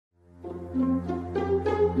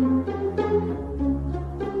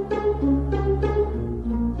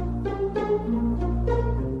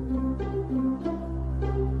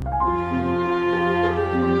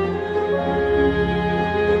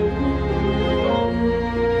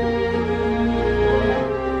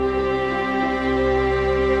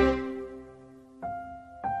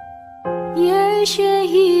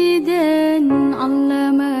شهيدا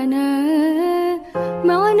علمنا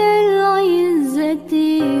معنى العزة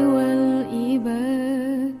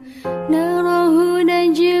والإباء نراه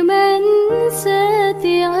نجما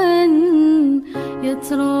ساتعا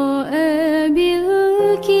يتراءى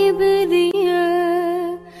بالكبرياء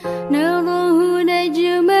نراه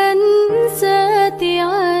نجما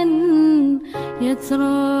ساتعا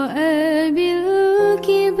يتراءى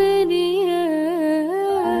بالكبرياء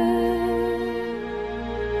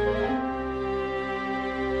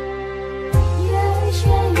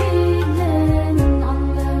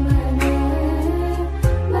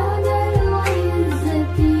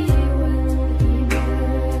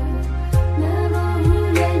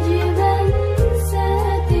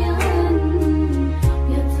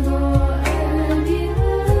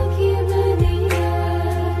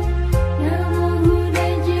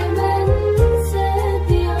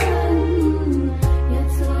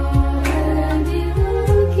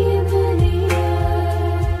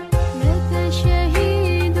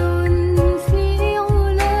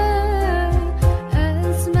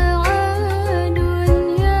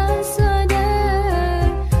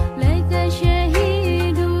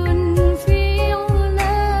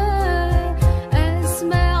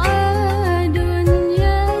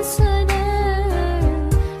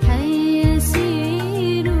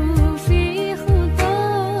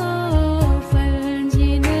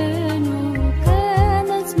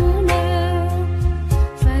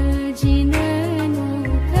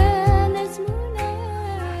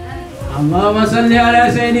Allahumma salli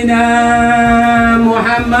ala Sayyidina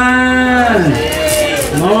Muhammad.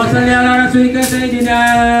 Allahumma salli ala Rasulika Sayyidina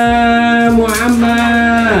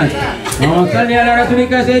Muhammad. Allahumma salli ala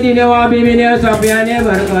Rasulika Sayyidina wa habibina safiyana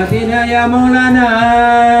barakatina ya Maulana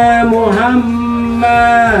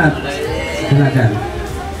Muhammad. Silakan.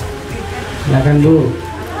 Silakan Bu.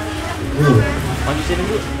 Maju sini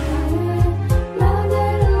Bu.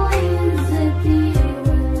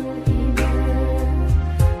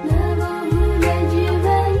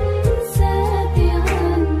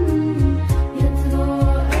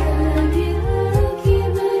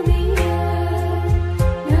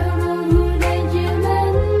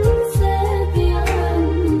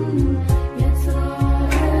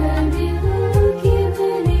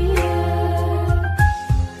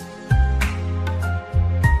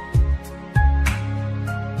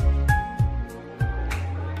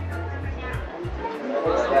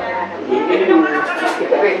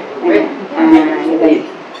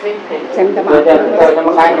 Saya minta maaf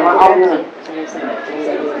sama Om.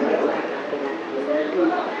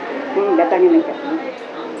 Datangin Nikah.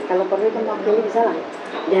 Kalau perlu itu mewakili bisa lah.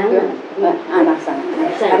 Jangan. Anak sana.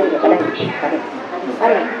 Ada ini.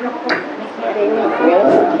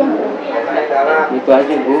 Itu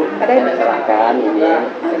aja Bu. Saya serahkan ini.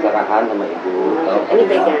 Saya serahkan sama Ibu. Ini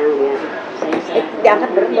pegang ya. Diangkat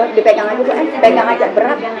berat, dipegang aja Bu. Pegang aja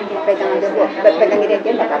berat. Pegang aja Bu. Pegang ini aja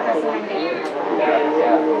nggak apa-apa.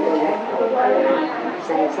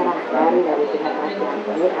 Saya serahkan dari pihak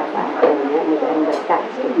laki-laki apa adanya, mudah-mudahan berkah.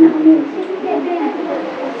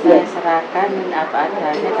 Saya serahkan apa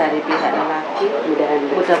adanya dari pihak lelaki,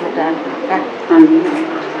 mudah-mudahan berkah. Amin.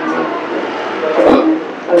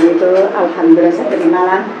 Kalau gitu, alhamdulillah saya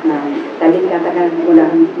terimalah. Nah, tadi dikatakan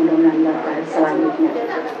mudah-mudahan berkah selanjutnya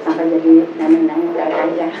sampai jadi nenek-nenek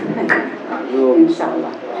aja. Insya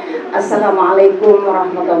Allah. Assalamualaikum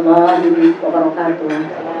warahmatullahi wabarakatuh.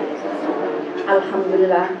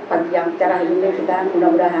 Alhamdulillah pagi yang cerah ini kita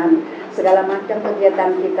mudah-mudahan segala macam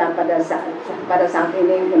kegiatan kita pada saat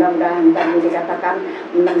ini mudah-mudahan tadi dikatakan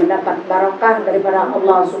mendapat barokah daripada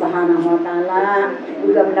Allah Subhanahu Wa Taala,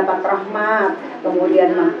 juga mendapat rahmat,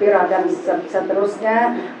 kemudian maghfirah dan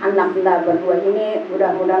seterusnya. Anak kita berdua ini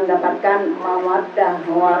mudah-mudahan mendapatkan mawaddah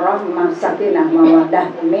warahmah sakinah mawaddah,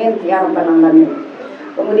 amin ya rabbal alamin.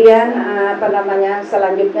 Kemudian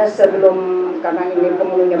selanjutnya sebelum, karena ini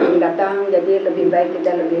penghulunya belum datang, jadi lebih baik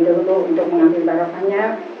kita lebih dahulu untuk mengambil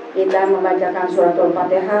barokahnya. Kita membacakan suratul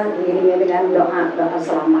Fatihah diiringi dengan doa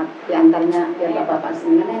selamat. Di antaranya ya Bapak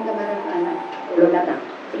sendiri yang kemarin belum datang.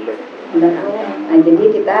 Nah, jadi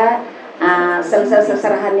kita selesai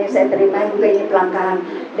seserahannya saya terima juga ini pelangkahan.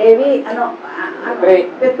 Dewi,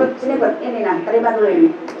 sini buat ini terima dulu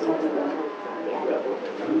ini.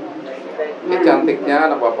 Ini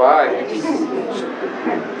cantiknya anak Bapak ini.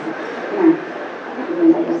 Nah,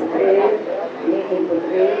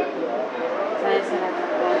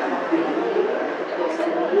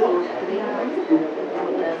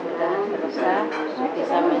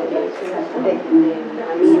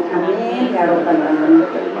 ya Rabbal Alamin.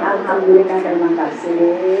 Alhamdulillah, terima kasih.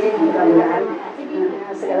 Mudah-mudahan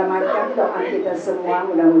segala macam doa kita semua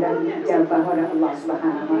mudah-mudahan dijabah oleh Allah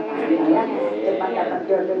Subhanahu wa taala ya. Cepat dapat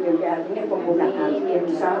jodoh juga, ini pembukaan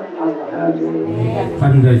insyaallah.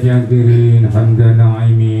 Hamda syakirin, hamda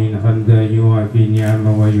na'imin, hamda yuafi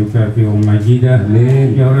ni'ama wa yukafi'u majidah.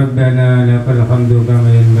 Ya Rabbana lakal hamdu kama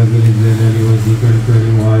yanbaghi lijalali wajhikal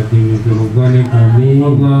karim wa atimi fi ridwanik.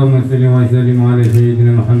 Allahumma salli wa sallim ala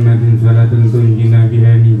sayyidina Muhammadin salatan tunjina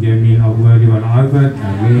biha min jami'il ahwali wal afat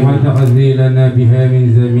wa tahzilana biha min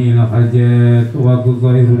zamil hajat wa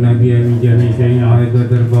tudhahiruna biha min jami'i syai'at wa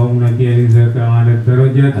tarba'una biha rizaka ala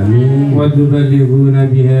darajat wa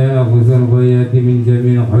tuballighuna biha aqsal ghayati min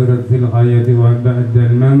jami'il khairat fil hayati wa ba'da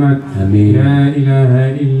al-mamat. La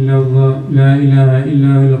ilaha illallah, la ilaha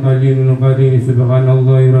illallahul qalimul qadir,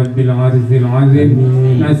 subhanallahi rabbil arsyil azim.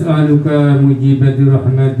 Nas'aluka mujibati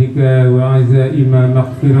rahmatika wa azaima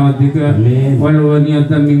maghfiratika wal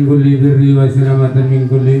waniyata min kulli birri wa salamatan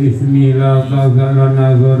min kulli ismi la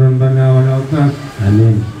ta'zalana zurun bana wa la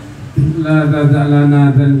amin. La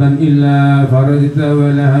tazalana dhanban illa farajta wa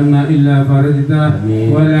la hamma illa farajta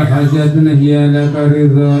wa la hajatun hiya laka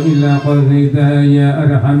ridha illa qadaytaha ya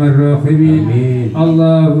arhamar rahimin.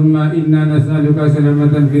 Allahumma inna nas'aluka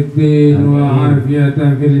salamatan fid din wa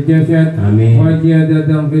afiyatan fil jasad wa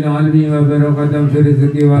ziyadatan fil ilmi wa barakatan fil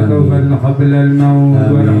rizqi wa tawbatan qabla al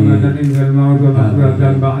maut wa rahmatan indal maut wa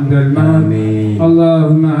maghfiratan ba'da al maut.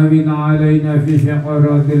 Allahumma awin alayna fi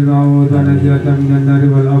syaqaratil maut wa najatan minan nar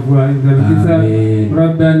wal afwa indal hisab.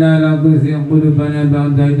 Rabbana la tuzigh qulubana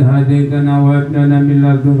ba'da idh hadaytana wa hab lana min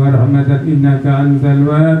ladunka rahmatan innaka antal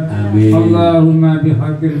wahhab. Allahumma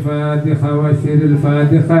bihaqqil Fatiha wa syiril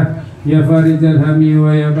Fatiha ya farijal hami wa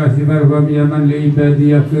ya kashifal gham ya man li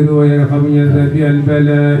ibadi yaghfiru wa yarhamu ya zafi'al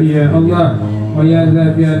bala'i ya Allah wa ya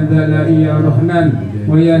zafi'al bala'i ya Rahman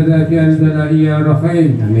wa ya zafi'al bala'i ya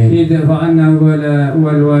Rahim. Idfa 'anna wal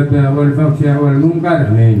waba wal fakhsha wal munkar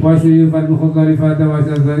wa syuyufal mukhalifata wa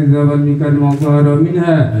sazza wal mikal mu'tahara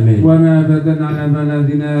minha wa ma badan 'ala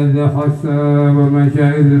baladina dha khassa wa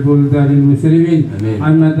masyairil buldanil muslimin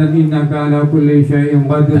ammatan innaka ala kulli syai'in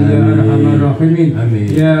qadir ya arhamar rahimin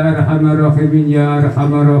ya arhamar rahimin ya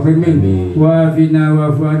arhamar rahimin. Wa afina wa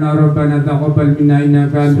afana rabbana taqabbal minna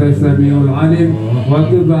innaka antas samiul alim wa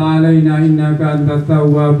tub 'alaina innaka antat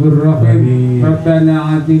tawwabur rahim.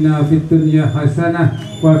 Rabbana atina fid dunya hasanah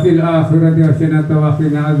wa fil akhirati hasanah wa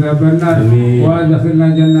qina adzabannar wa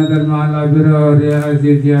adkhilna jannatal ma'al abrar ya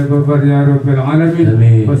aziz ya ghafar ya rabbal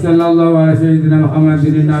alamin. Wa sallallahu ala sayyidina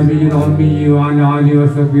Muhammadin nabiyil ummi wa ala alihi wa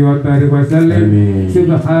sahbihi wa barik wa sallim.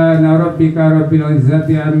 Subhana rabbika rabbil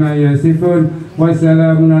izzati amma yasifun wa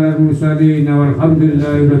salamun alal mursalin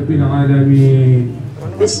walhamdulillahi rabbil alamin.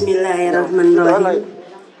 Bismillahirrahmanirrahim.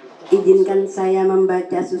 Izinkan saya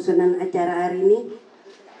membaca susunan acara hari ini.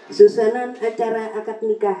 Susunan acara akad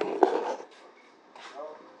nikah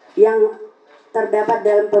yang terdapat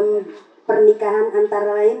dalam pernikahan antara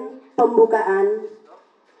lain pembukaan,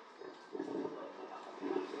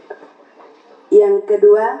 yang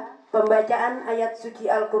kedua pembacaan ayat suci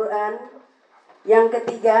Al-Quran, yang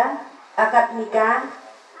ketiga akad nikah,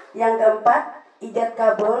 yang keempat ijab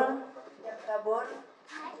kabul,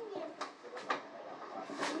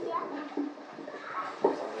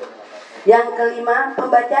 yang kelima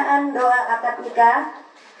pembacaan doa akad nikah,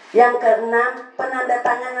 yang keenam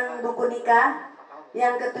penandatanganan buku nikah,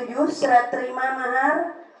 yang ketujuh serah terima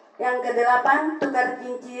mahar, yang kedelapan tukar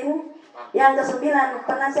cincin, yang kesembilan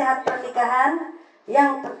penasehat pernikahan,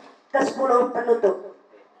 yang ke-10 penutup.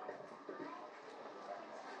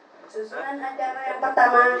 Susunan acara yang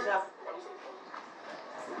pertama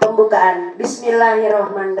pembukaan.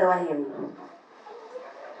 Bismillahirrahmanirrahim.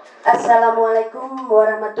 Assalamualaikum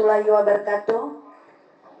warahmatullahi wabarakatuh.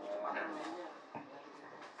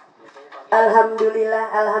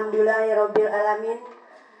 Alhamdulillahirabbil alamin.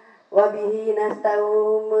 Wabihi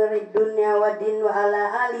nasta'inu mirid dunya waddin wa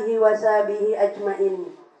ala alihi wa sahbihi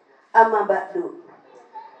ajmain. Amma ba'du.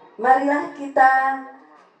 Marilah kita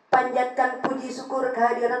panjatkan puji syukur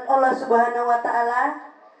kehadirat Allah Subhanahu wa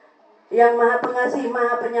taala yang Maha Pengasih,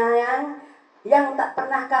 Maha Penyayang, yang tak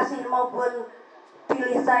pernah kasih maupun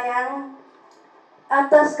pilih sayang.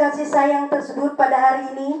 Atas kasih sayang tersebut pada hari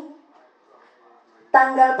ini,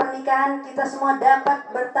 tanggal pernikahan kita semua dapat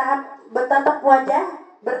bertatap wajah,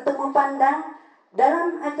 bertemu pandang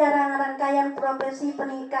dalam acara rangkaian prosesi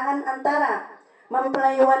pernikahan antara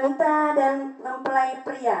mempelai wanita dan mempelai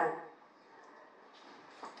pria.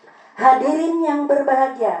 Hadirin yang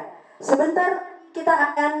berbahagia, sebentar kita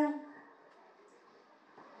akan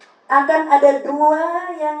ada dua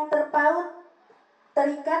yang terpaut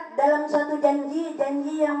terikat dalam suatu janji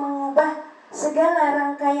yang mengubah segala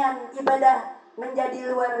rangkaian ibadah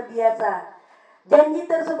menjadi luar biasa. Janji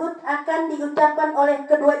tersebut akan diucapkan oleh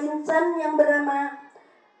kedua insan yang bernama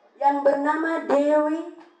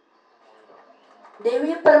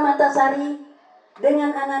Dewi Permatasari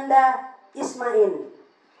dengan Ananda Ismain.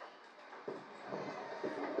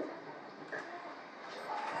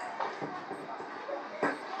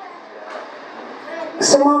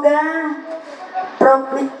 Semoga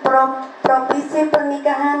prosesi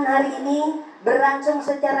pernikahan hari ini berlangsung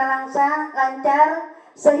secara lancar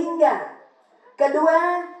sehingga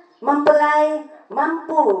kedua mempelai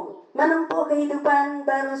mampu menempuh kehidupan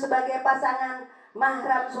baru sebagai pasangan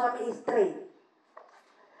mahram suami istri.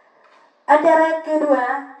 Acara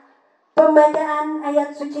kedua, pembacaan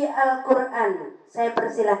ayat suci Al-Quran. Saya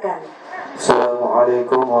persilakan.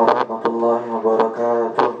 Assalamualaikum warahmatullahi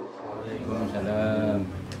wabarakatuh.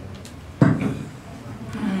 Waalaikumsalam.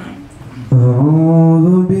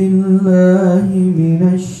 أعوذ بالله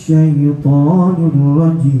من الشيطان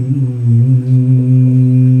الرجيم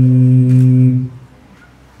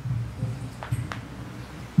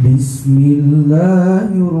بسم الله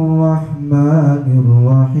الرحمن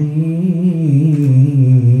الرحيم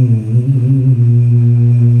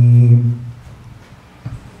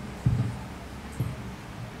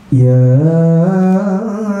يا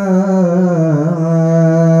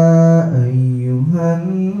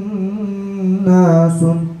الناس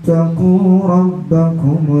اتقوا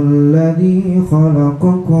ربكم الذي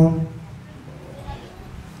خلقكم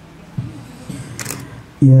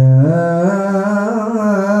يا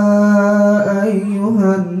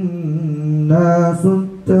أيها الناس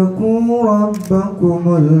اتقوا ربكم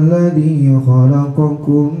الذي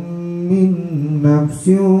خلقكم من نفس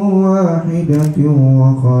واحدة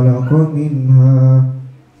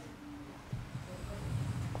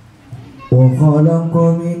وخلق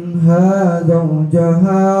منها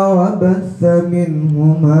زوجها وبث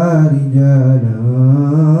منهما رجالا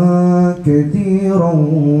كثيرا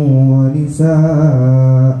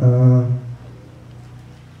ونساء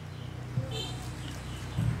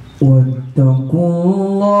واتقوا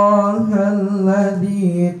الله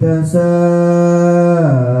الذي تساءلون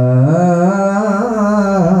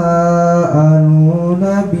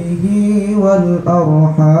به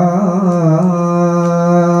والأرحام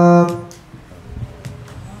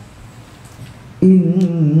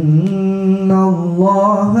إن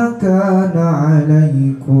الله كان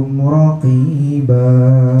عليكم رقيبا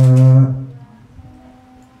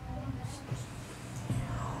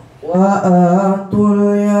وآتوا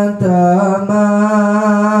اليتامى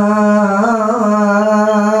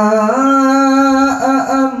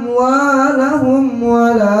أموالهم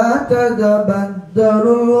ولا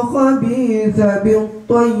تتبدلوا الخبيث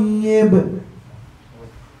بالطيب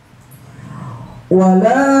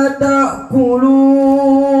ولا تأكلوا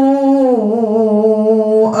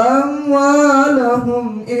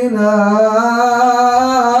أموالهم إلى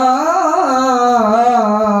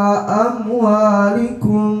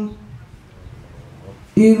أموالكم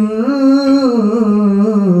إنه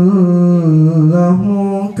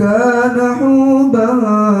كان حوبا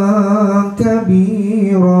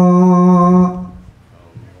كبيرا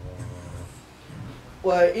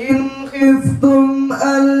وإن خفتم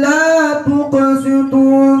ألا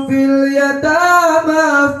تقسطوا في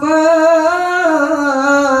اليتامى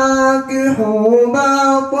فانكحوا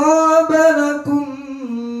ما طاب لكم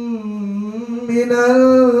من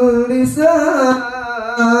النساء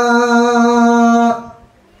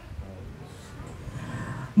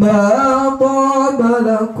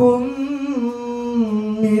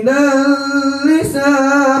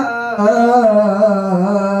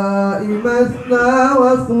مثنى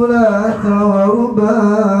وثلاث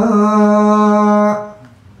ورباع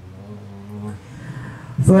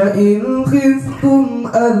فإن خفتم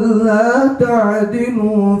ألا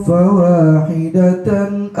تعدلوا فواحدة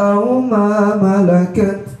أو ما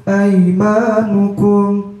ملكت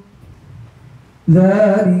أيمانكم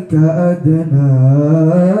ذلك أدنى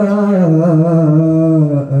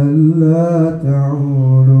ألا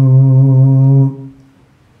تعولوا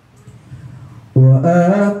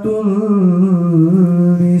وآتوا النساء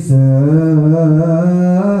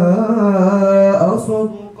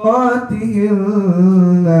صدقاتهن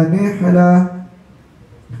نحلة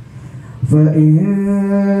فإن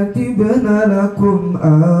تبن لكم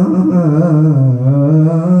عن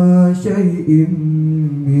شيء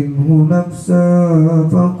منه نفسا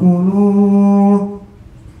فكلوه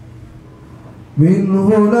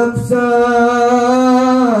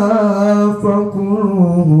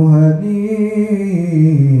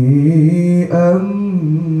هنيئا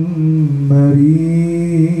مريئا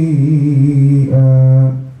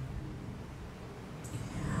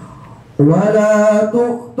ولا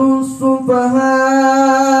تؤتوا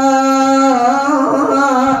السفهاء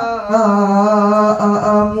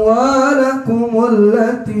أموالكم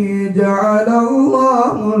التي جعل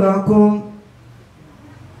الله لكم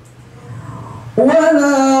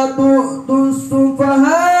ولا تؤتوا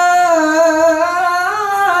السفهاء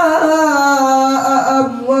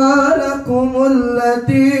أموالكم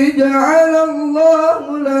التي جعل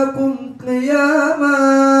الله لكم قياما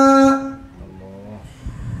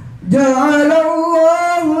جعل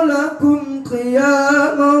الله لكم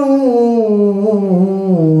قياما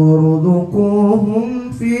وارزقوهم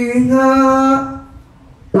فيها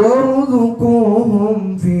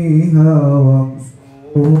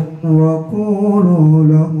وقولوا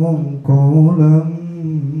لهم قولا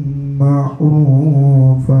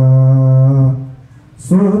معروفا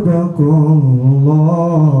صدق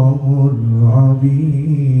الله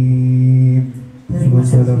العظيم.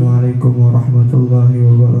 Assalamualaikum warahmatullahi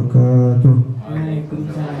wabarakatuh.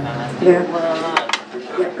 Ya,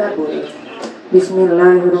 kabul.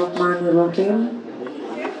 Bismillahirrahmanirrahim.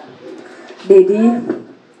 Dedi,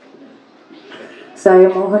 saya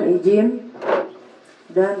mohon izin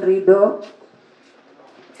dan ridho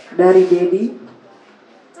dari Dedi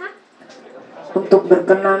untuk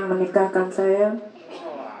berkenan menikahkan saya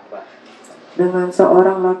dengan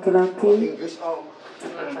seorang laki-laki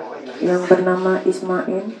yang bernama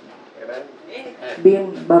Ismain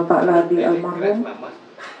bin Bapak Ladi almarhum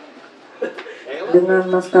dengan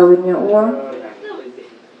mas kawinnya uang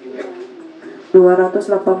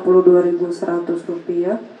 282.100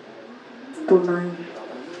 rupiah tunai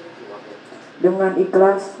dengan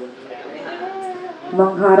ikhlas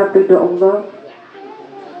mengharap ridho Allah.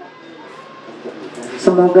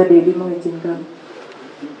 Semoga Dedi mengizinkan.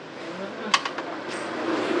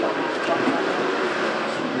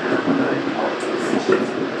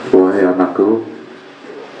 Wahai anakku,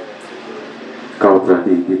 kau telah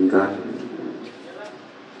diizinkan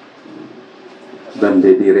dan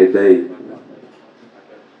Dedi redai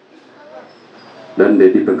dan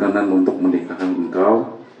Dedi berkenan untuk menikahkan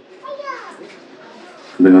engkau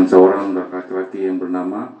dengan seorang laki-laki yang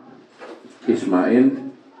bernama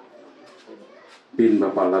Ismain bin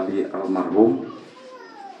Bapak Ladi almarhum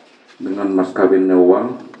dengan mas kawinnya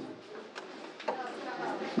uang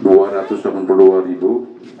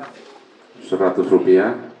 282.100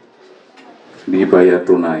 rupiah dibayar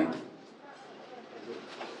tunai.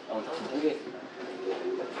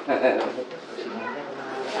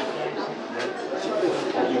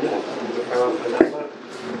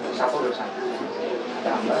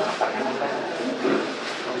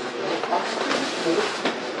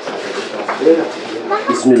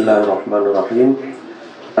 Bismillahirrahmanirrahim.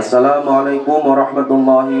 Assalamualaikum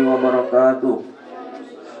warahmatullahi wabarakatuh.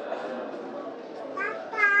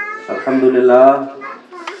 Alhamdulillah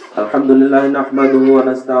nahmaduhu wa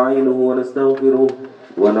nasta'inuhu wa nastaghfiruh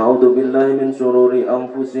wa na'udzu billahi min shururi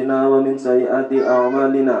anfusina wa min sayyiati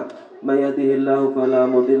a'malina may yahdihillahu fala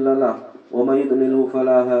mudilla lahu wa may yudlilhu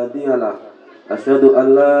fala hadiyalah. Asyhadu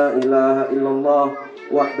an la ilaha illallah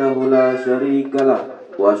wahdahu la syarika lah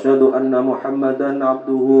wa asyhadu anna Muhammadan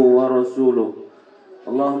abduhu wa rasuluh.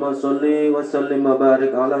 Allahumma shalli wa sallim wa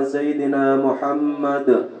barik ala sayyidina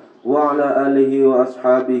Muhammad wa ala alihi wa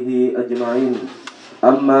ashabihi ajma'in.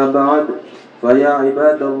 Amma ba'd, fa ya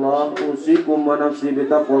ibadallah, usikum wa nafsi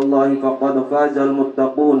bitaqwallahi faqad fazal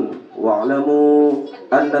muttaqun. Wa'lamu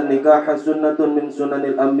anna nikaha sunnatun min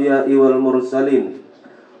sunanil anbiya'i wal mursalin.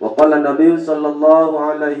 Wa qala Nabi sallallahu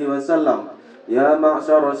alaihi wasallam, ya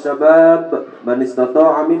ma'syara syabab, man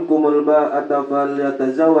istata'a minkumul ba'ata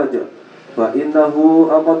falyatazawwaj, fa innahu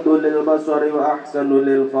aqaddu lil basari wa ahsanu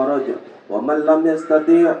lil faraj, wa man lam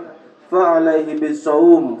yastati' fa alaihi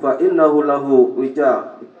bis-shaum fa innahu lahu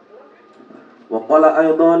wija. Wa qala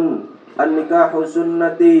aidan, an-nikahu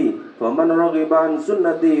sunnati faman raghiba an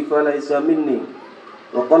sunnati falaysa minni.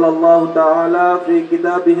 Wa qala Allah ta'ala fi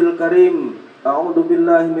kitabihil karim, a'udzu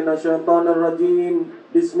billahi minasyaitonir rajim,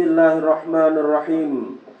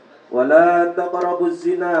 bismillahirrahmanirrahim, wa la taqrabuz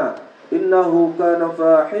zina innahu kana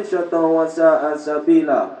fahishatan wa sa'a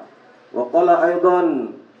sabila. Wa qala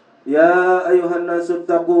aidan, ya ayuhan nasu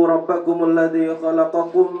taqu rabbakumul ladzi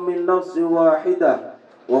khalaqakum min nafsin wahidah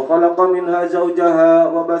wa khalaqa minha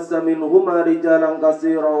zawjaha wa bassa minhuma rijalan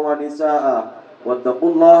katsiran wa nisaa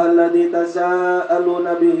wattaqullaha alladzi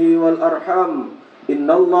tasaaluna bihi wal arham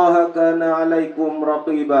innallaha kana 'alaikum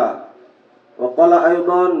raqiba. Wa qala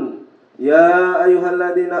aidan, ya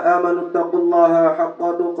ayyuhalladzina amanu taqullaha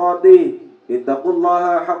haqqa tuqatih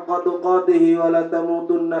ittaqullaha haqqa tuqatih wa la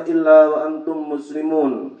tamutunna illa wa antum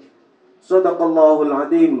muslimun. Sadaqallahul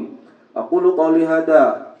azim. Aqulu qawli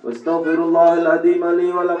hada Wastaghfirullahal adzim li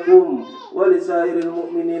wa lakum wa lisairil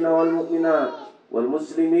mu'minina wal mu'minat wal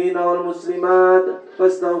muslimina wal muslimat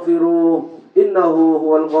fastaghfiruh innahu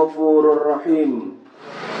huwal ghafurur rahim.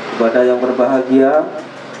 Kepada yang berbahagia,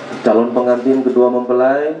 calon pengantin kedua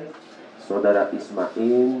mempelai, Saudara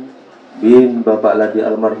Ismain bin Bapak Ladi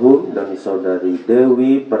almarhum dan Saudari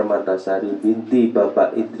Dewi Permatasari binti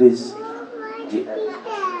Bapak Idris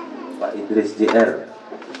JR.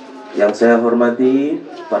 Yang saya hormati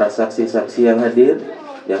para saksi-saksi yang hadir,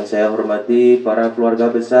 yang saya hormati para keluarga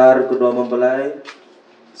besar kedua mempelai,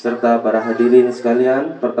 serta para hadirin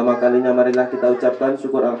sekalian. Pertama kalinya marilah kita ucapkan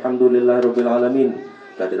syukur alhamdulillahirabbil alamin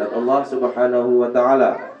kehadirat Allah Subhanahu wa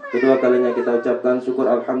taala. Kedua kalinya kita ucapkan syukur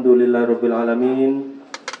alhamdulillahirabbil alamin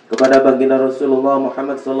kepada baginda Rasulullah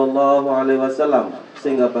Muhammad sallallahu alaihi wasallam,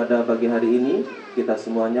 sehingga pada pagi hari ini kita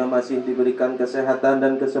semuanya masih diberikan kesehatan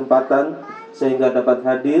dan kesempatan sehingga dapat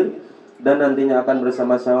hadir dan nantinya akan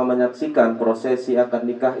bersama-sama menyaksikan prosesi akad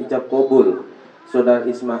nikah ijab kabul Saudara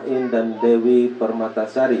Ismain dan Dewi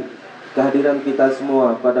Permatasari. Kehadiran kita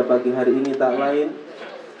semua pada pagi hari ini tak lain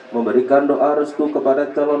memberikan doa restu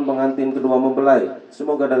kepada calon pengantin kedua mempelai.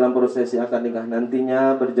 Semoga dalam prosesi akad nikah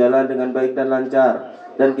nantinya berjalan dengan baik dan lancar,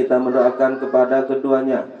 dan kita mendoakan kepada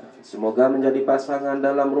keduanya semoga menjadi pasangan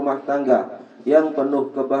dalam rumah tangga yang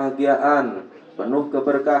penuh kebahagiaan, penuh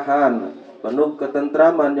keberkahan, penuh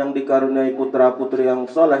ketentraman, yang dikaruniai putra-putri yang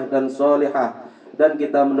soleh dan solihah. Dan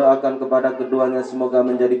kita mendoakan kepada keduanya semoga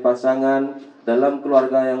menjadi pasangan dalam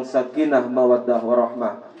keluarga yang sakinah, mawaddah,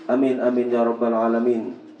 warahmah. Amin amin ya rabbal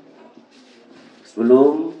alamin.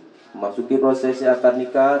 Sebelum memasuki prosesi akad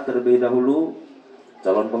nikah, terlebih dahulu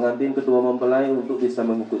calon pengantin kedua mempelai untuk bisa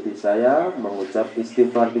mengikuti saya mengucap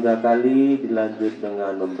istighfar 3 kali dilanjut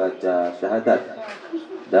dengan membaca syahadat.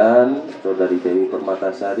 Dan Saudari Dewi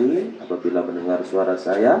Permatasari apabila mendengar suara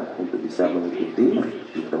saya untuk bisa mengikuti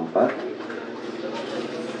di tempat.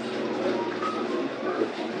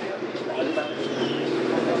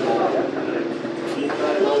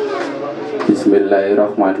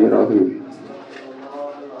 Bismillahirrahmanirrahim.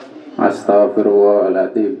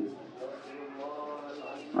 Astaghfirullahaladzim.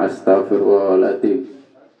 Astaghfirullahaladzim.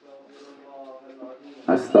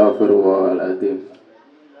 Astaghfirullahaladzim.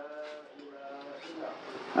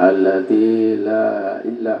 Alladzi la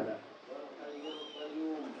ilaha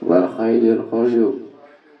wal hayyul qayyum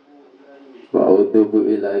wa atubu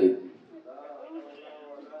ilaih.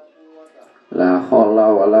 La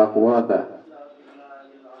haula wala quwata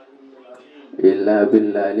illa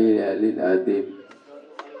billahil aliyil azim.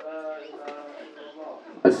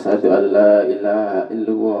 Asyhadu an la ilaha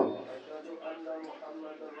illallah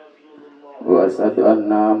wa asyhadu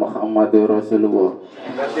anna Muhammadur Rasulullah.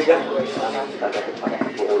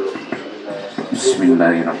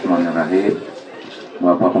 Bismillahirrahmanirrahim.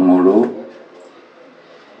 Bapak Pengulu,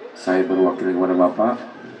 saya berwakil kepada Bapak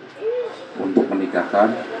untuk menikahkan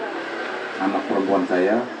anak perempuan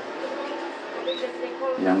saya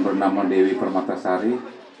yang bernama Dewi Permatasari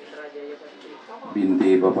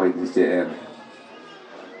binti Bapak Idris JR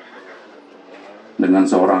dengan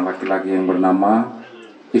seorang laki-laki yang bernama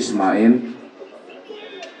Ismain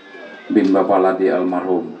bin Bapak Ladi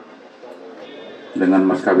almarhum, dengan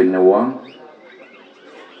mas kawinnya uang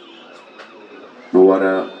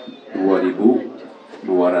Rp2.280.000.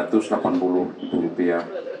 280 rupiah.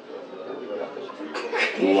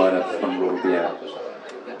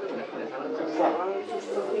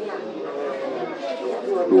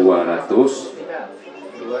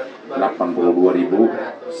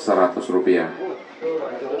 Rp282.100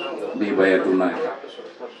 dibayar tunai.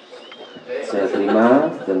 Saya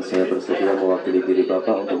terima dan saya bersedia mewakili diri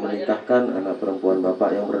Bapak untuk menikahkan anak perempuan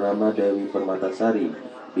Bapak yang bernama Dewi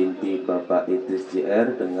Permatasari binti Bapak Idris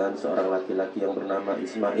JR dengan seorang laki-laki yang bernama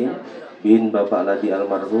Ismain bin Bapak Ladi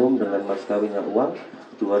almarhum dengan mas kawinnya uang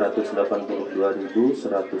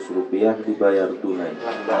Rp282.100 dibayar tunai.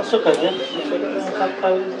 Masuk aja.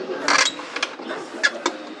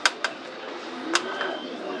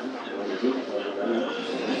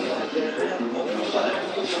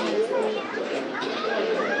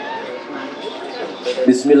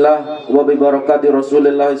 Bismillah wa bi barakati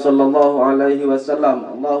Rasulillah sallallahu alaihi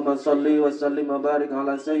wasallam. Allahumma salli wa sallim wa barik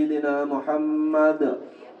ala sayyidina Muhammad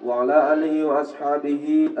wa ala alihi wa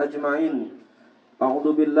ashabihi ajma'in.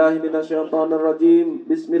 A'udzu billahi minasyaitonir rajim.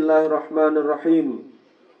 Bismillahirrahmanirrahim.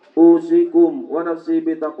 Usikum wa nafsi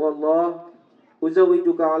bi taqwallah.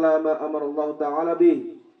 Uzawijuka ala ma amara Allah ta'ala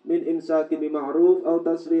bih min imsakin bi ma'ruf aw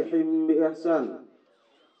tasrihim bi ihsan.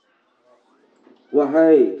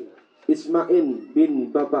 Wahai Ismain bin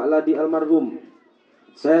Bapak Ladi almarhum,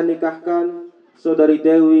 saya nikahkan Saudari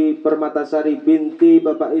Dewi Permatasari binti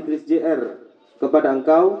Bapak Idris JR kepada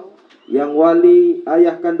engkau, yang wali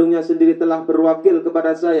ayah kandungnya sendiri telah berwakil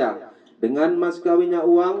kepada saya dengan mas kawinnya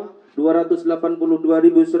uang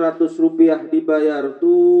 282.100 rupiah dibayar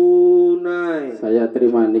tunai. Saya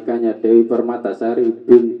terima nikahnya Dewi Permatasari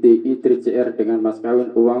binti Idris CR dengan mas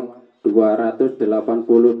kawin uang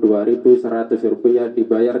 282.100 rupiah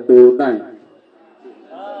dibayar tunai.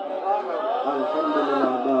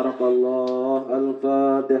 Alhamdulillah, barakallah.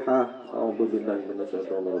 Al-Fatihah. A'udzubillahi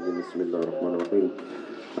minasyaitonirrajim. Bismillahirrahmanirrahim.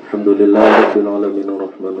 Alhamdulillahirabbil alamin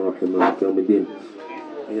arrahmanir rahim maliki yaumiddin.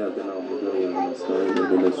 Iyyaka na'budu wa iyyaka nasta'in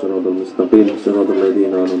ihdinas siratal mustaqim siratal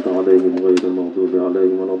ladzina an'amta 'alaihim ghairil maghdubi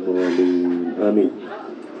 'alaihim waladdallin. Amin.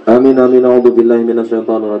 Amin amin. A'udzubillahi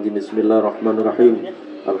minasyaitonirrajim. Bismillahirrahmanirrahim.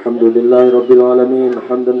 Alhamdulillahirabbil alamin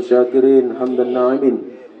hamdan syakirin hamdan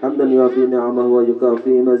na'imin hamdan yuafi ni'amahu wa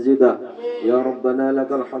yukafi mazidah. Ya Rabbana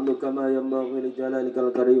lakal hamdu kama yanbaghi li jalalikal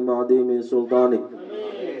karim 'azimi sultanik.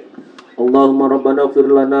 Allahumma rabbana ighfir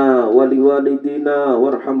lana wa liwalidina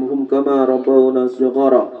warhamhum kama rabbawna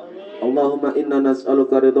shighara. Allahumma inna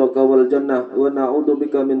nas'aluka ridhaka wal jannah wa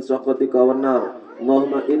na'udzubika min sakhatika wan nar.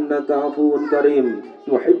 Allahumma innaka 'afuwun karim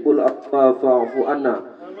tuhibbul 'afwa fa'fu anna.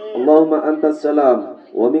 Allahumma antas salam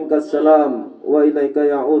wa minkas salam wa ilaika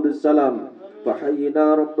ya'udus salam.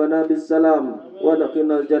 Fahayyina rabbana bis salam wa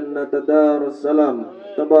laqinal jannata darus salam.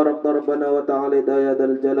 Tabarakta rabbana wa ta'ala ya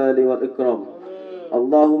dzal jalali wal ikram.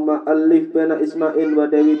 Allahumma alif baina Ismain wa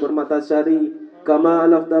Dewi Permatasari kama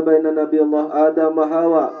alafta baina Nabiullah Adam wa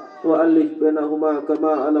Hawa wa alif bainahuma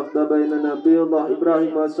kama alafta baina Nabiullah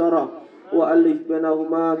Ibrahim wa Sarah wa alif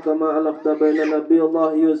bainahuma kama alafta baina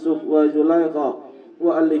Nabiullah Yusuf wa Zulaikha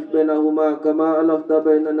wa alif bainahuma kama alafta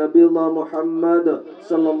baina Nabiullah Muhammad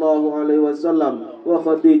sallallahu alaihi wasallam wa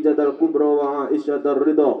Khadijah al-Kubra wa Aisyah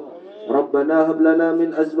ar-Ridha. Rabbana hab lana min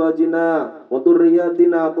azwajina wa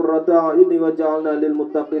dhurriyyatina qurrata a'yuni waj'alna lil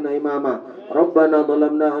muttaqina imama. Rabbana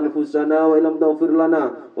dhalamna anfusana wa illam taghfir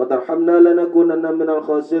lana wa tarhamna lanakunanna minal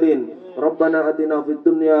khasirin. Rabbana atina fid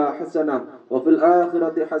dunya hasanah wa fil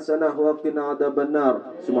akhirati hasanah wa qina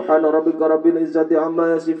adzabannar. Subhana rabbika rabbil izzati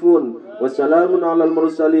amma yasifun wa salamun alal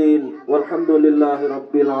mursalin walhamdulillahi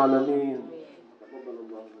rabbil alamin.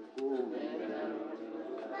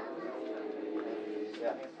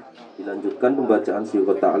 Dilanjutkan pembacaan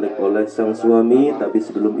syiar ta'liq oleh sang suami, tapi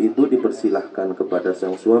sebelum itu dipersilahkan kepada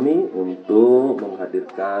sang suami untuk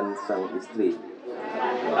menghadirkan sang istri.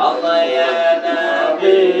 Allah ya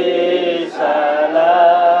Nabi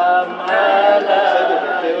salam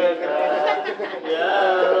alaika ya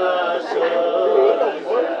Rasul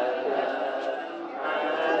salam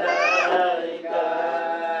alaika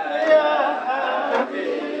ya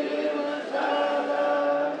Habib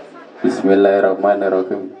salam.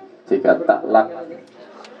 Bismillahirrahmanirrahim. Jika taklak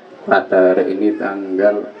pada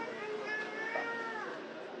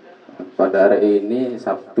hari ini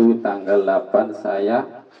Sabtu tanggal 8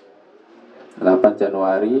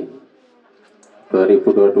 Januari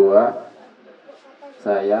 2022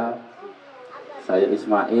 saya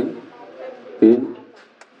Ismain bin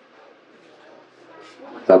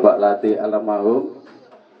Bapak Lati almarhum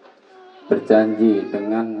berjanji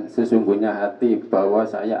dengan sesungguhnya hati bahwa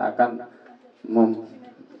saya akan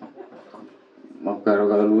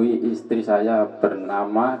mempergalui istri saya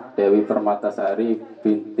bernama Dewi Permatasari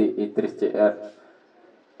binti Idris CR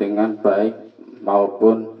dengan baik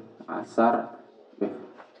maupun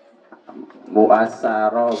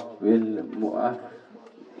mu'asaroh bil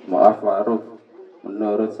mu'afaruf.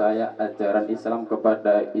 Menurut saya ajaran Islam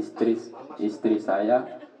kepada istri saya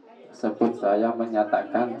sebut saya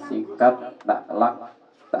menyatakan singkat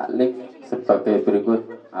taklik sebagai berikut.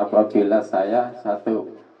 Apabila saya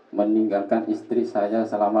satu meninggalkan istri saya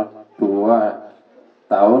selama 2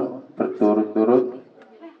 tahun berturut-turut,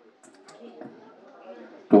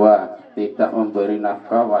 2 tidak memberi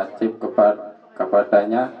nafkah wajib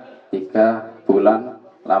kepadanya 3 bulan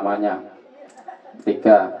lamanya,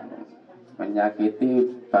 3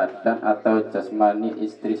 menyakiti badan atau jasmani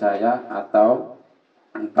istri saya, atau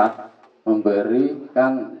 4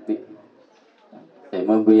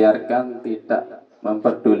 membiarkan tidak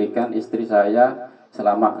memperdulikan istri saya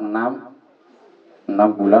selama 6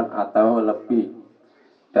 bulan atau lebih.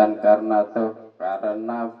 Dan karena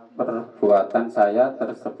perbuatan saya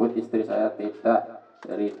tersebut istri saya tidak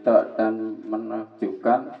ridho dan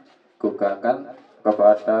mengajukan gugatan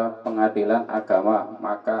kepada pengadilan agama,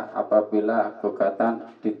 maka apabila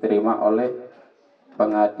gugatan diterima oleh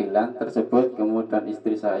pengadilan tersebut, kemudian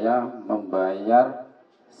istri saya membayar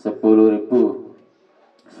 10.000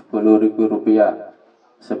 rupiah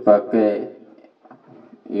sebagai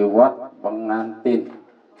iwat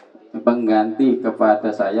pengganti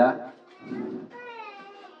kepada saya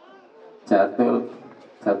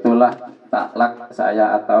jatuhlah taklak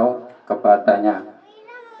saya atau kepadanya.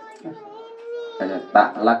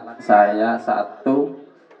 Taklak saya satu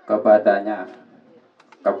kepadanya.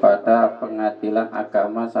 Kepada pengadilan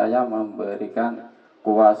agama saya memberikan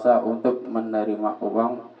kuasa untuk menerima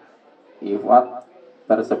uang iwat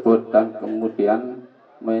tersebut dan kemudian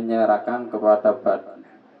menyerahkan kepada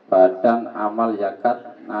Badan Amal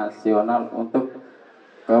Zakat Nasional untuk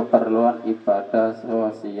keperluan ibadah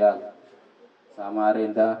sosial.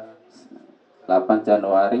 Samarinda, 8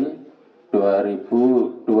 Januari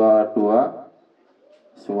 2022.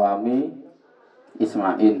 Suami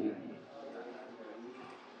Ismain.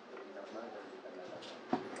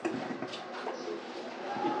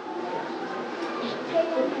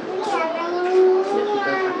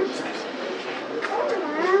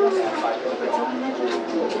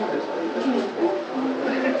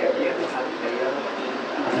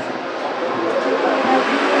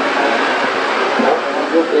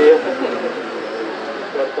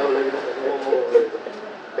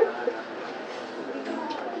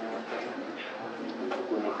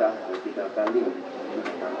 Nikah 3 kali.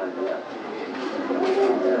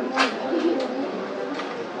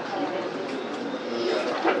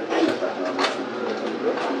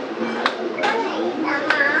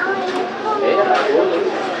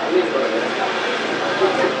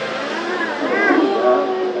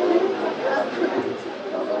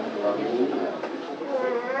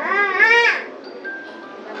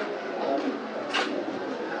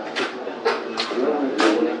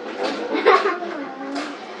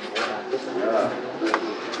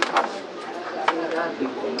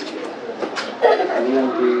 Ini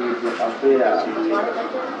yang di kafe ya.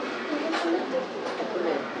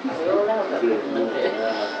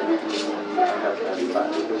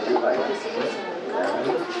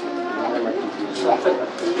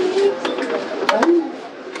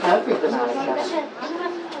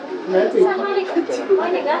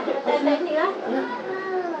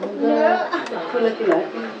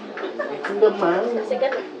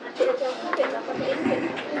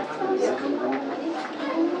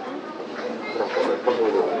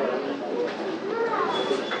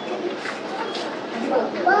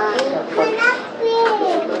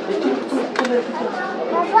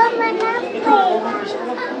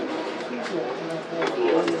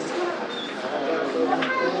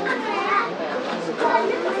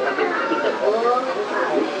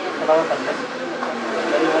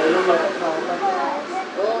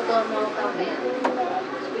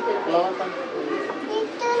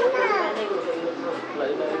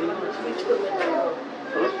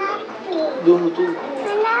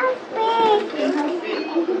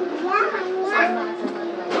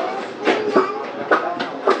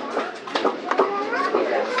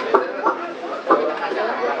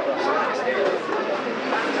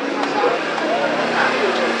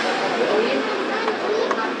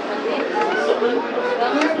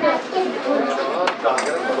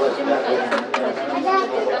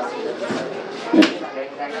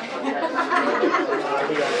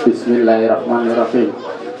 Bismillahirrahmanirrahim.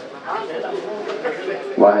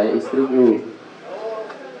 Wahai istriku,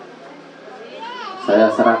 saya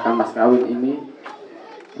serahkan mas kawin ini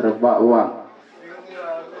berupa uang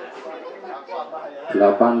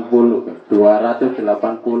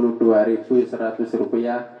 282.100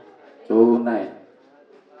 rupiah tunai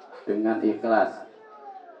dengan ikhlas,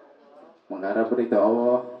 mengharap ridho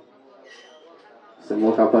Allah,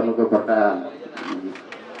 semoga penuh keberkahan.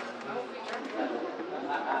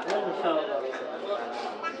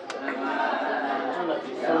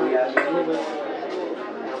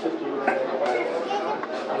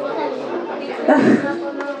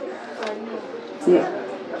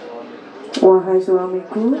 Wahai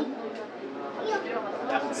suamiku,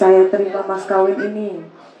 saya terima mas kawin ini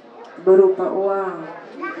berupa uang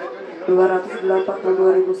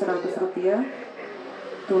 282.100 rupiah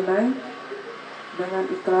tunai dengan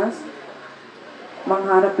ikhlas,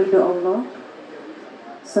 mengharap ridho Allah,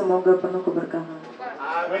 semoga penuh keberkahan.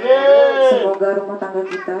 Semoga rumah tangga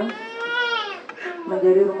kita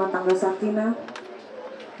menjadi rumah tangga sakinah,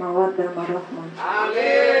 mawaddah warahmah.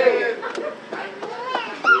 Amin.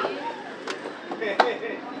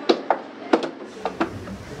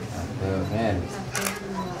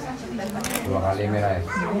 Dua kali merah.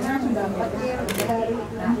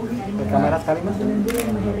 Kamera sekali mas.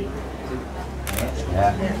 Ya.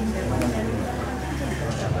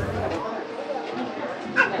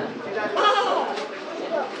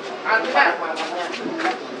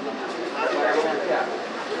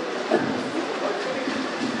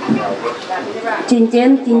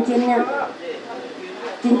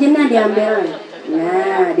 Cincinnya diambil,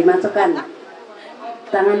 nah dimasukkan.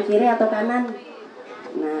 Tangan kiri atau kanan?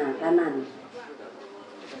 Nah, kanan.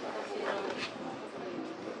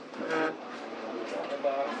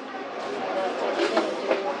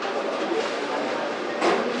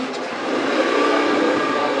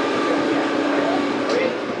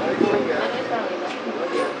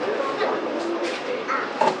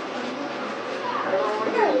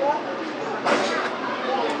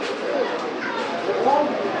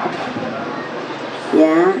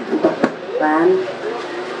 Ya, untuk depan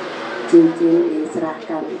cincin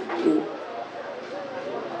diserahkan di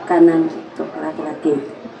kanan untuk laki-laki.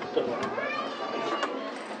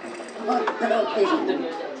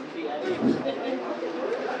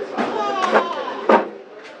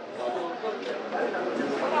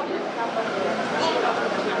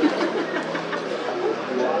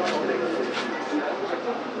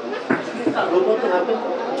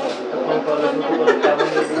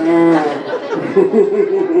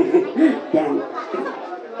 Jangan.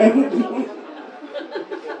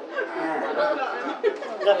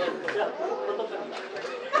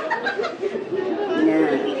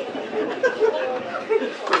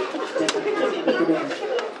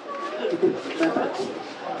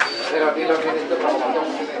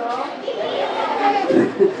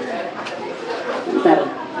 Bentar,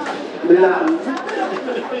 belum.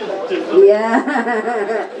 Iya,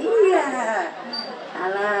 iya,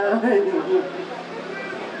 halal.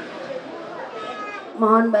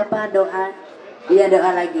 Mohon Bapak doa. Iya,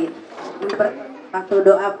 doa lagi. Waktu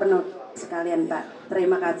doa penuh sekalian Pak.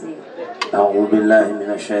 Terima kasih. A'udzubillahi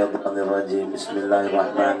minasyaitonirrajim.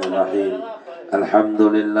 Bismillahirrahmanirrahim.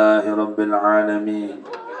 Alhamdulillahi rabbil alamin.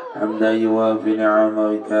 Hamdan yuwafi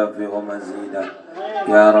ni'amahu wa yukafi'u mazidah.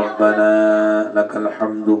 Ya Rabbana lakal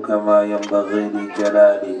hamdu kama yanbaghi li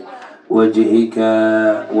jalali wajhika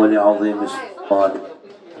wa li'azimi sultanik.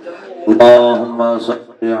 Allahumma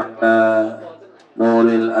salli ala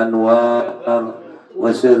nuril anwar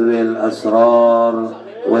wa sirril asrar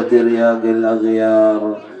wa tiryaqil aghyar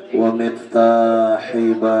wa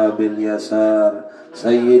miftahi babil yasar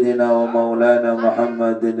sayyidina wa maulana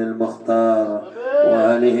Muhammadin al-Mukhtar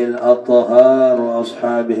wa alihi al-athhar wa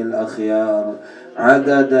ashabihi al-akhyar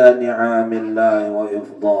adada ni'amillahi wa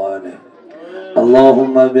ifdalih.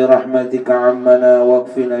 Allahumma birahmatika ammana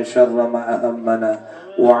waqfina syarra ma ahammana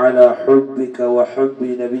wa ala hubbika wa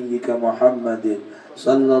hubbi nabiyyika Muhammadin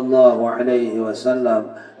sallallahu alaihi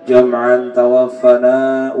wasallam jam'an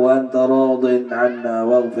tawaffana wa anta radin anna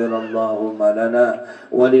waghfir Allahumma lana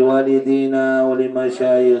wa liwalidina wa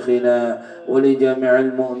limashayikhina wa li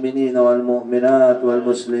jami'il mu'minina wal mu'minat wal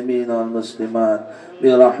muslimina wal muslimat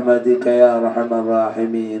birahmatika ya arhamar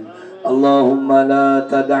rahimin. Allahumma la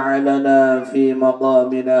tad'a lana fi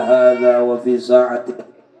maqamina hadha wa fi sa'atina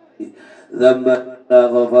dhanban la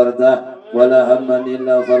ghafartah wa la hamman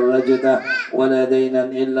illa farajtah wa la daynan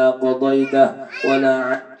illa qadaytah wa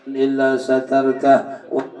la 'ayban illa satartah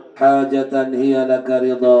wa hajatan hiya laka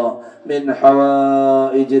ridha min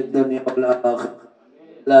hawaijid dunya wal akhirah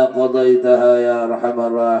لا قضيتها يا أرحم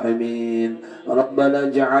الراحمين.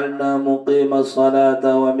 ربنا اجعلنا مقيم الصلاة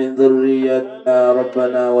ومن ذريتنا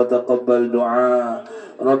ربنا وتقبل دعاء.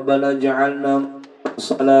 ربنا اجعلنا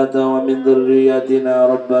الصلاة ومن ذريتنا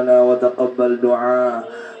ربنا وتقبل دعاء.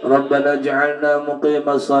 ربنا اجعلنا مقيم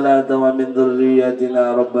الصلاة ومن ذريتنا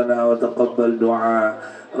ربنا وتقبل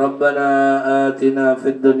دعاء. ربنا آتنا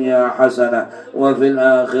في الدنيا حسنة وفي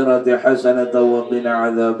الآخرة حسنة وقنا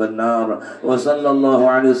عذاب النار. وصلى الله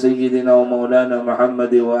على سيدنا ومولانا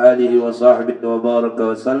محمد وآله وصحبه وبارك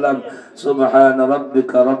وسلم. سبحان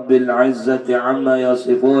ربك رب العزة عما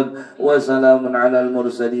يصفون وسلام على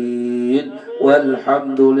المرسلين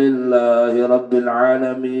والحمد لله رب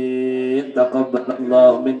العالمين. تقبل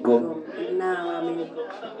الله منكم.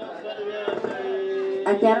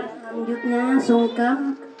 Acara selanjutnya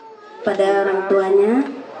sungkem pada orang tuanya,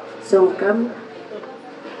 sungkem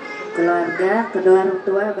keluarga, kedua orang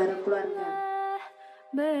tua baru keluarga.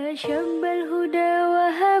 Basyambal huda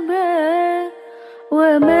wahaba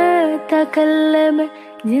wa ma takallama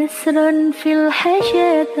jasran fil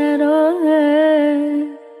hasya taraha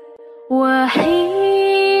wa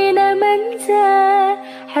hina man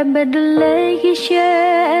habadallahi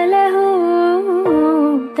sya'alahu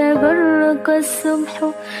تبرق الصبح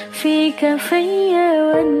في كفي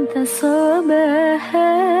وانت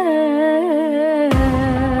صباحا.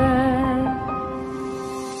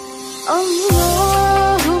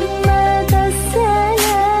 اللهم أنت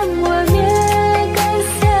السلام ومنك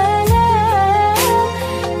السلام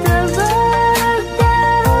تباركت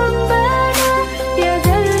ربنا يا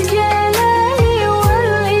ذا الجلال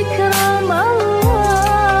والإكرام.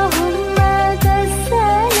 اللهم أنت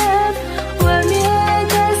السلام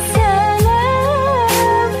ومنك السلام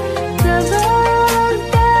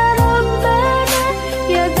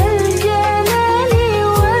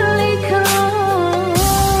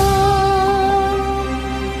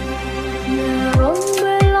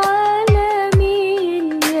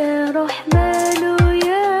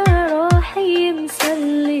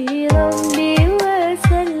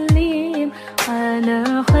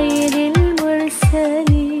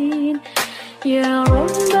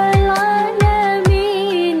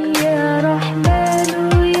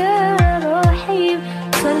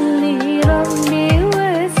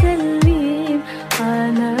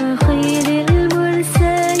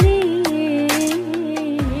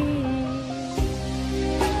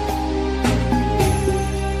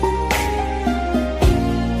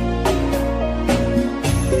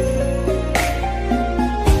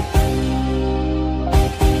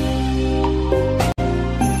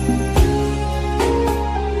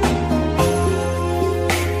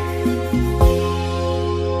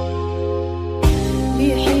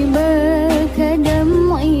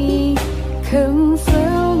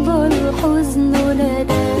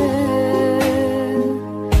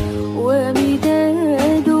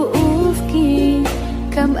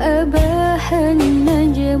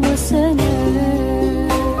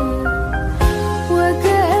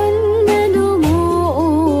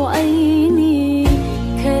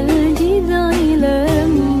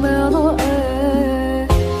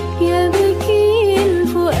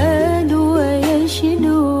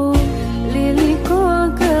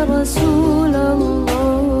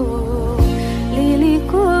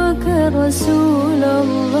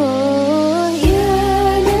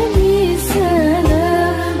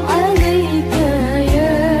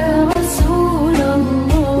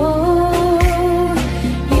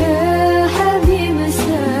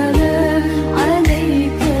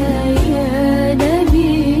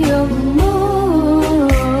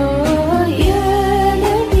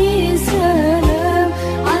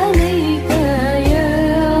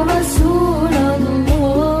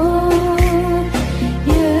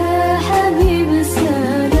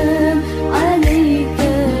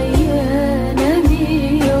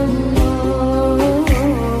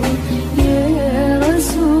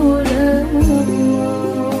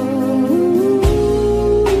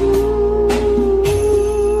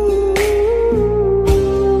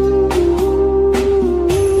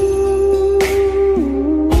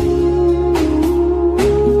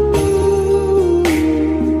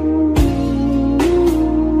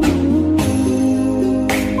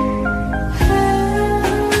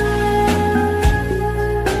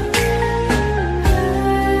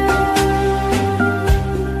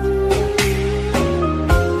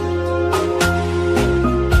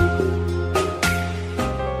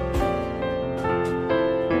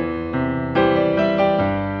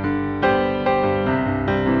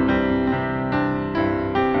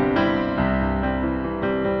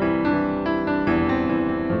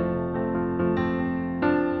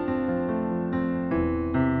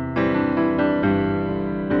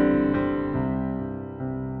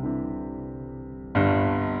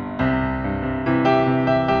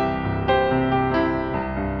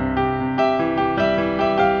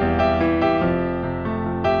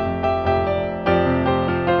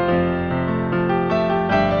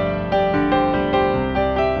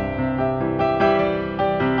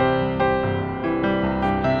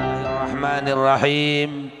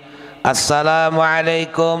Bismillahirrahmanirrahim.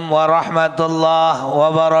 Assalamualaikum warahmatullahi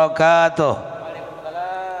wabarakatuh.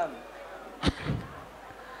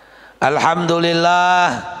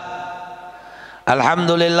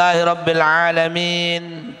 Alhamdulillahi rabbil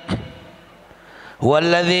alamin.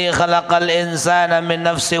 Huwallazi khalaqal insana min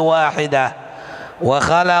nafsin wahidah wa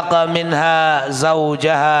khalaqa minha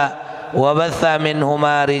zawjaha wa batha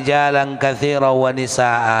minhuma rijalan katsiran wa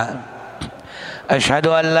nisaa.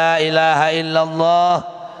 Asyhadu an la ilaha illallah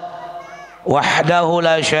wahdahu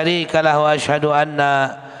la syarika lahu wa asyhadu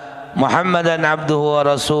anna Muhammadan abduhu wa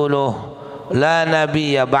rasuluh la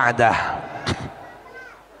nabiyya ba'dah.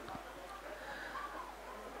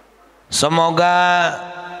 Semoga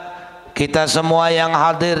kita semua yang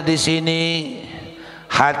hadir di sini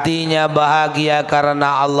hatinya bahagia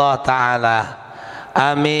karena Allah Ta'ala.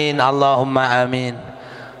 Amin, Allahumma amin.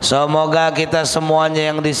 Semoga kita semuanya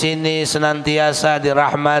yang di sini senantiasa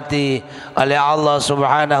dirahmati oleh Allah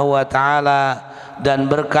Subhanahu wa Ta'ala dan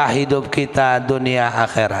berkah hidup kita dunia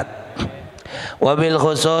akhirat. Wabil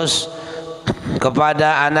khusus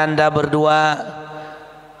kepada Ananda berdua,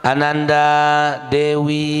 Ananda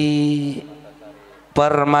Dewi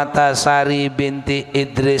Permatasari binti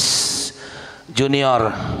Idris Junior,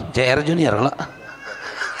 JR Junior loh.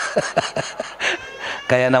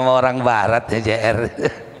 Kayak nama orang barat ya, JR.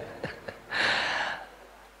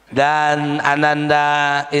 Dan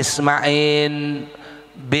Ananda Ismain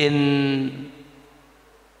bin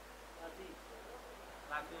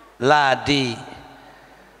Ladi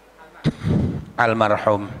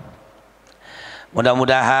almarhum.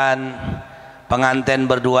 Mudah-mudahan pengantin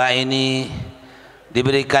berdua ini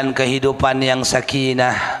diberikan kehidupan yang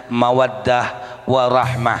sakinah, mawaddah,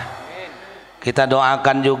 warahmah. Kita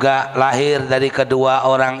doakan juga lahir dari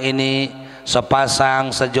kedua orang ini,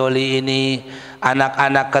 sepasang sejoli ini,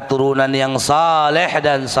 anak-anak keturunan yang saleh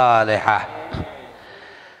dan salehah.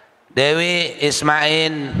 Dewi,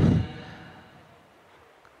 Ismain,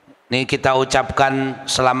 ini kita ucapkan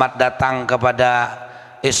selamat datang kepada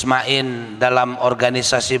Ismain dalam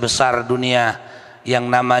organisasi besar dunia yang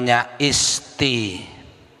namanya ISTI,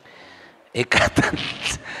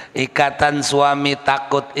 Ikatan Suami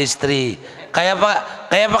Takut Istri. Kayak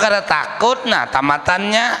apa kada takut? Nah,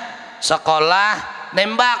 tamatannya sekolah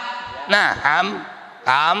nembak. Nah,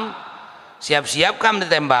 siap-siap kam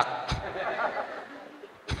ditembak.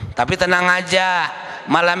 Tapi tenang aja,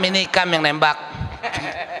 malam ini kam yang nembak.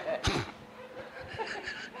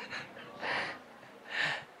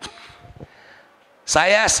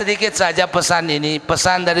 Saya sedikit saja pesan ini,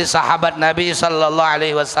 pesan dari sahabat Nabi sallallahu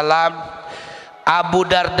alaihi wasallam, Abu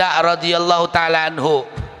Darda radhiyallahu taala anhu.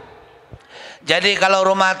 Jadi kalau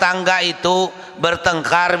rumah tangga itu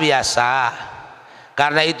bertengkar biasa,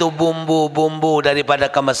 karena itu bumbu-bumbu daripada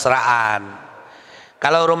kemesraan.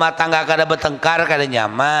 Kalau rumah tangga kada bertengkar kada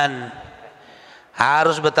nyaman,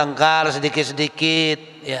 harus bertengkar sedikit-sedikit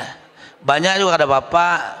ya. Banyak juga kada apa-apa.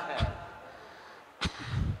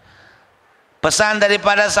 Pesan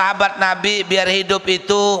daripada sahabat Nabi biar hidup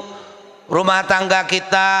itu rumah tangga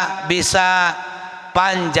kita bisa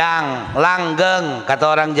panjang, langgeng kata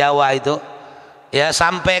orang Jawa itu. Ya,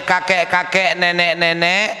 sampai kakek-kakek,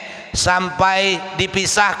 nenek-nenek, sampai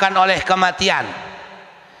dipisahkan oleh kematian.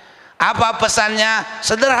 Apa pesannya?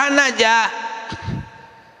 Sederhana aja.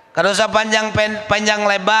 Kalau usah panjang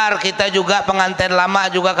lebar, kita juga pengantin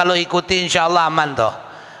lama juga kalau ikuti insya Allah aman toh.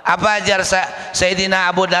 Apa ajar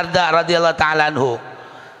Sayyidina Abu Darda radhiyallahu ta'ala anhu?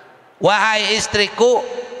 Wahai istriku,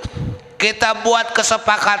 kita buat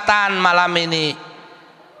kesepakatan malam ini.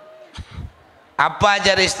 Apa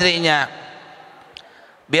ajar istrinya?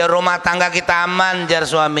 Biar rumah tangga kita aman, jar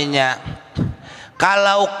suaminya.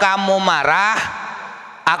 Kalau kamu marah,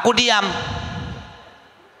 aku diam.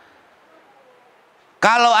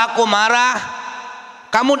 Kalau aku marah,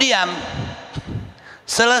 kamu diam.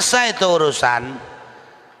 Selesai itu urusan.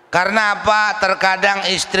 Karena apa? Terkadang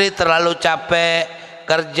istri terlalu capek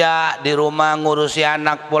kerja di rumah ngurusi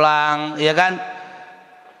anak pulang, ya kan?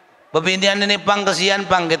 Bebinian ini pang kesian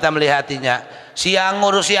pang kita melihatinya. Siang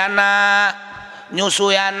ngurusi anak,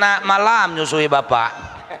 nyusui anak, malam nyusui bapak.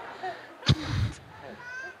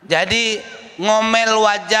 Jadi ngomel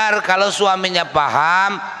wajar kalau suaminya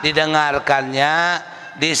paham, didengarkannya,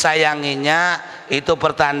 disayanginya, itu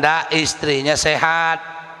pertanda istrinya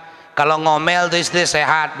sehat. Kalau ngomel itu istri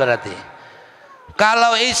sehat berarti.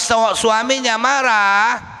 Kalau suaminya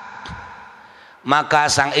marah, maka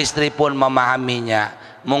sang istri pun memahaminya.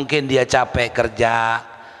 Mungkin dia capek kerja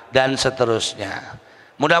dan seterusnya.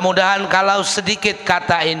 Mudah-mudahan kalau sedikit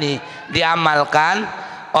kata ini diamalkan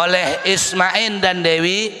oleh Ismain dan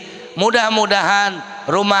Dewi, mudah-mudahan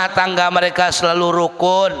rumah tangga mereka selalu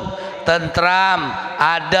rukun, tentram,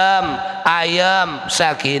 adem, ayem,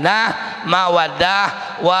 sakinah,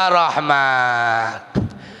 mawaddah, warahmah.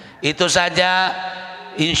 Itu saja,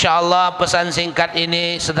 insya Allah pesan singkat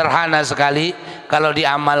ini sederhana sekali. Kalau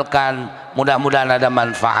diamalkan mudah-mudahan ada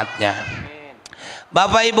manfaatnya.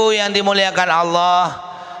 Bapak Ibu yang dimuliakan Allah,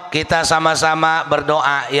 kita sama-sama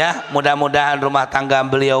berdoa ya, mudah-mudahan rumah tangga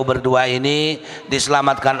beliau berdua ini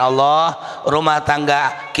diselamatkan Allah, rumah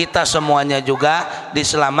tangga kita semuanya juga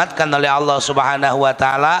diselamatkan oleh Allah Subhanahu wa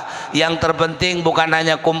taala. Yang terpenting bukan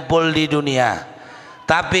hanya kumpul di dunia,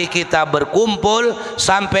 tapi kita berkumpul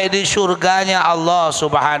sampai di surganya Allah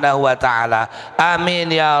Subhanahu wa taala.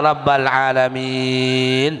 Amin ya rabbal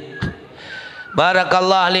alamin.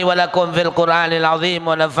 Barakallahu li wa lakum fil Qur'anil azim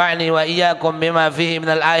wa nafa'ni wa iyyakum bima fihi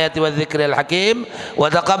minal ayati wa dzikril hakim wa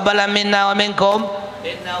taqabbala minna wa minkum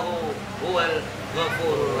innahu huwal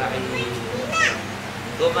ghafurur rahim.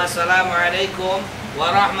 Assalamu alaikum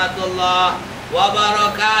warahmatullahi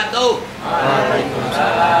wabarakatuh.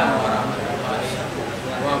 Waalaikumsalam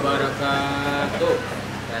warahmatullahi wabarakatuh.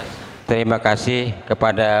 Terima kasih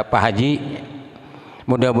kepada Pak Haji.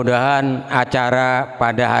 Mudah-mudahan acara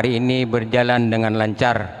pada hari ini berjalan dengan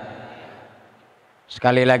lancar.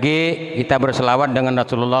 Sekali lagi kita berselawat dengan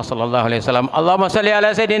Rasulullah sallallahu alaihi wasallam. Allahumma shalli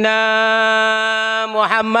ala sayidina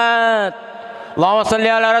Muhammad. Allahumma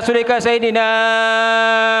shalli ala rasulika sayidina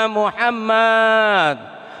Muhammad.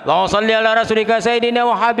 Allahumma shalli ala rasulika sayidina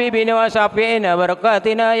wa habibina wa syafi'ina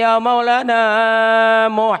barakatina ya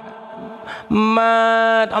maulana Muhammad.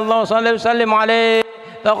 Allahumma shalli wa sallim alaihi.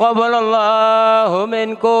 Taqabbalallahu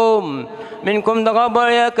minkum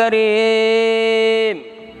taqabbal ya karim.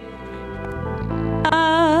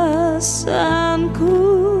 Asanku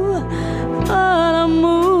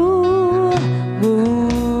padamu,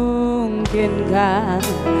 mungkinkah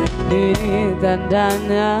ini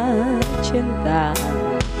tandanya cinta,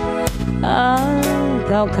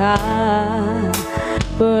 ataukah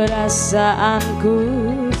perasaanku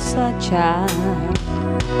saja?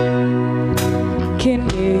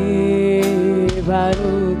 Kini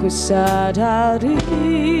baru ku sadari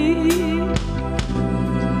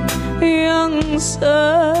yang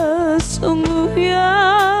sesungguhnya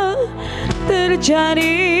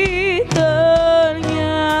terjadi.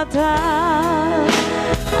 Ternyata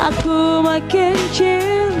aku makin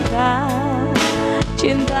cinta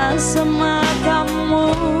sama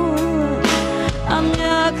kamu.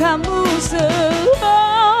 Hanya kamu seorang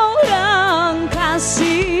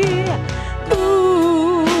kasih.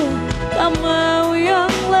 Tak mau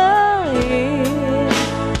yang lain,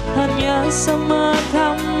 hanya sama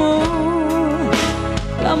kamu.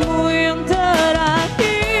 Kamu yang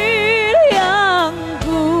terakhir yang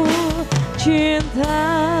ku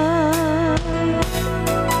cinta.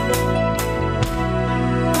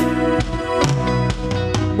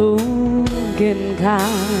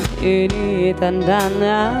 Mungkinkah ini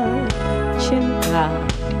tandanya cinta,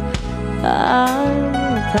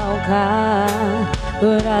 ataukah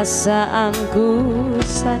perasaanku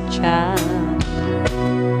saja?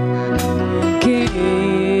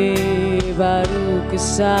 Kini baru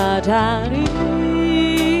kusadari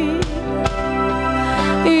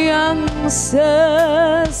yang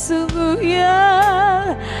sesungguhnya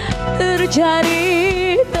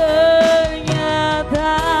terjadi.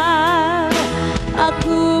 Ternyata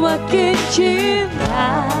aku makin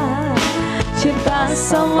cinta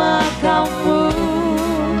sama kamu.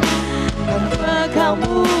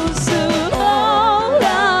 Kamu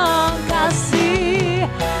seorang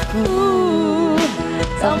kasihku,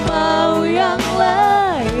 tak mau yang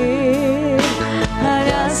lain,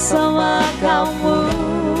 hanya sama kamu.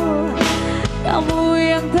 Kamu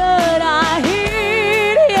yang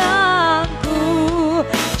terakhir yang ku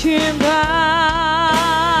cinta.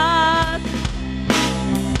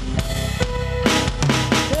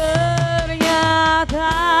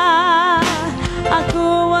 Ternyata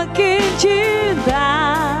aku makin cinta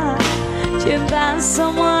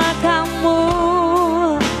sama kamu.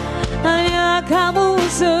 Hanya kamu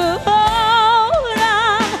seorang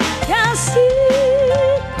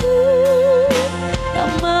kasihku,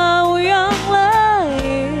 tak mau yang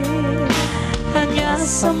lain, hanya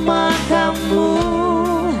sama kamu.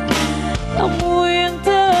 Kamu yang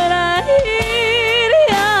terakhir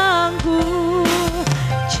yang ku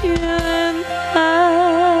cinta.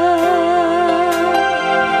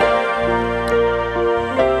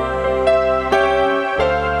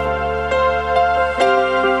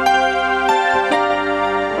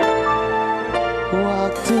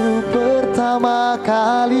 Pertama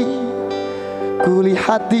kali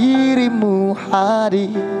kulihat dirimu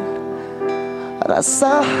hadir,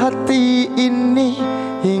 rasa hati ini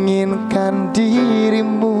inginkan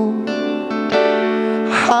dirimu.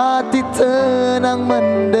 hati tenang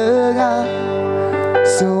mendengar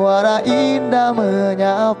suara indah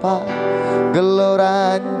menyapa.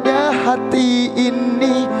 Geloranya hati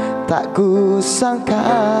ini tak kusangka.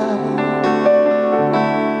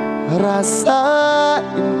 Rasa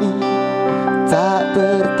ini tak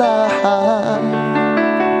tertahan.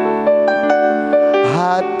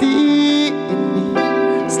 Hati ini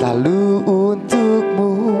selalu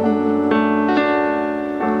untukmu.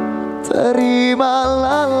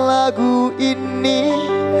 Terimalah lagu ini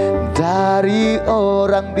dari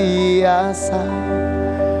orang biasa,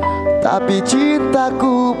 tapi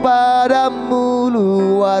cintaku padamu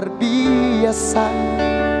luar biasa.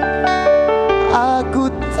 Aku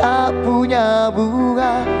tak punya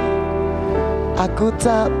bunga, aku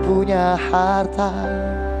tak punya harta.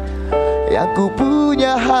 Yang ku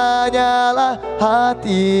punya hanyalah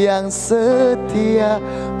hati yang setia,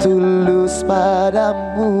 tulus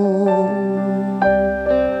padamu.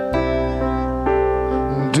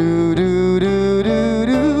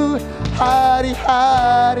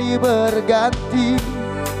 Hari-hari berganti,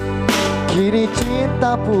 kini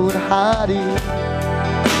cinta pun hadir.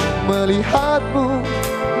 Melihatmu,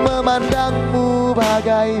 memandangmu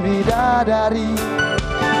bagai bidadari.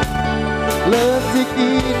 Letik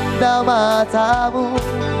indah matamu,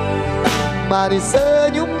 manis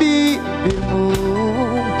senyum bibirmu,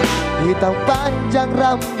 hitam panjang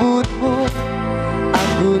rambutmu,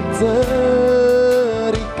 anggun terikat.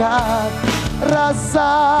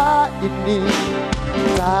 Rasa ini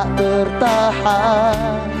tak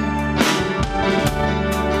tertahan.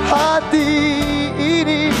 Hati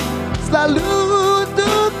ini selalu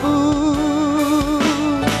untukmu.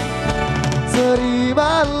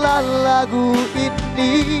 Terimalah lagu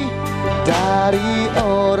ini dari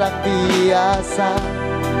orang biasa,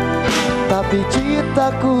 tapi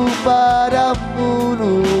cintaku padamu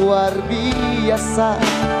luar biasa.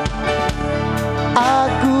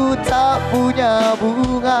 Aku tak punya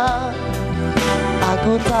bunga,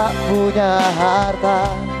 aku tak punya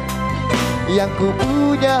harta. Yang ku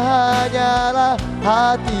punya hanyalah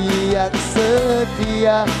hati yang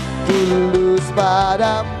setia, tulus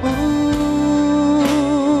padamu.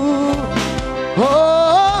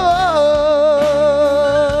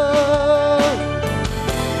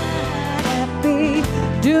 Tapi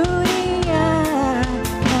dunia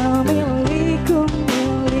kau milikku,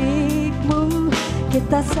 milikmu.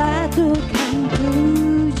 Kita satukan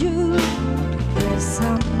tujuh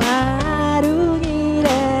bersama arungi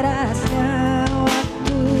derasnya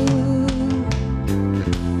waktu.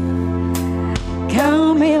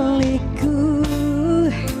 Kau milikku,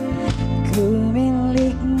 ku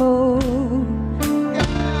milikmu.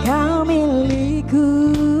 Kau milikku,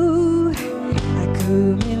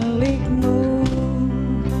 aku milikmu.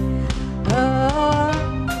 Oh.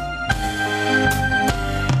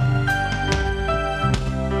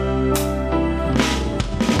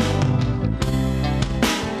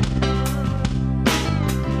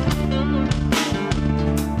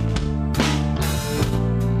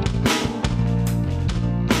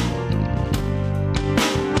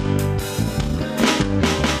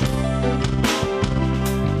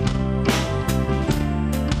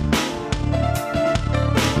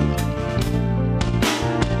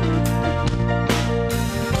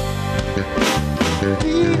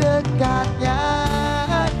 Di dekatnya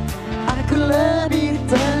aku lebih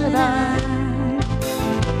tenang.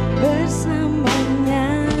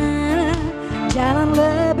 Bersamanya jalan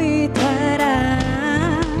lebih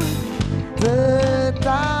terang.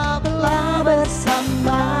 Tetaplah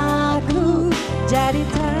bersamaku, jadi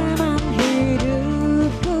teman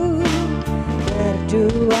hidupku.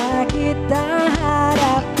 Berdua kita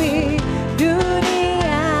hadapi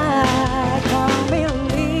dunia. Kau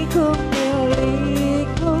milikku,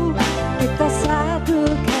 milikku. Kita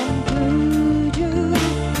satukan tujuh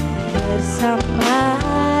bersama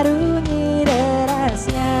arungi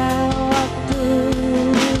derasnya waktu.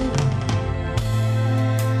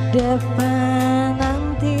 Depan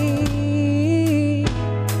nanti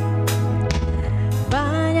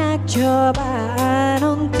banyak cobaan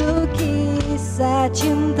untuk kisah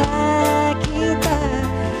cinta kita.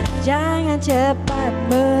 Jangan cepat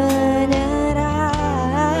menyerah.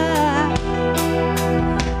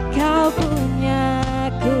 Kau punya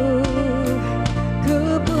aku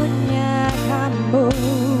punya kamu.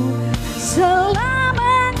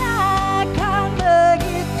 Selamanya akan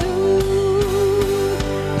begitu.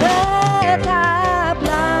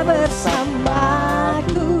 Tetaplah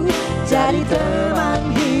bersamaku, jadi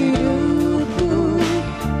teman hidupku.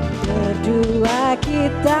 Berdua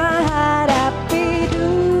kita hadapi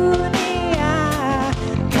dunia.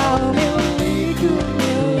 Kau milikku,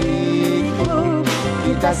 milikku.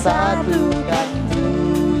 kita satukan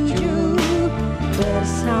tujuh,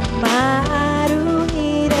 bersama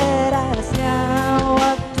arungi derasnya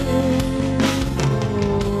waktu.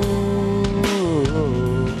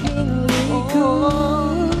 Milikku,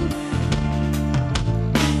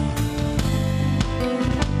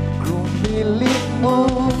 ku milikmu,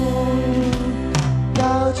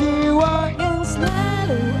 kau jiwa yang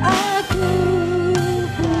selalu aku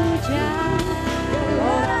puja.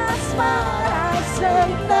 Gelora asmara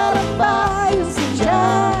dalam payung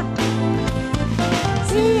senja,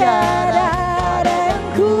 tiada ada yang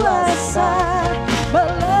kuasa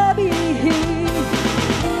melebihi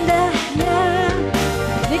indahnya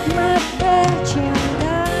nikmat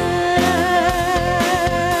bercinta.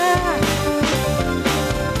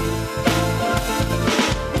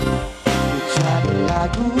 jadi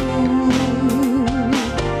lagu,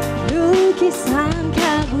 lukisan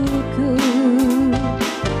kalbuku,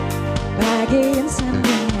 bagian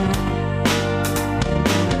sambungnya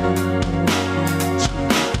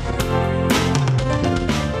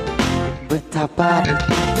betapa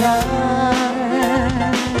nikmatnya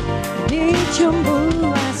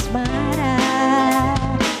dicumbu asmara,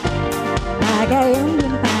 bagai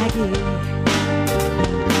embun pagi.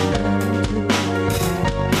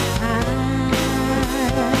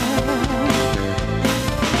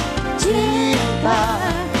 Cinta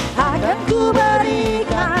akan ku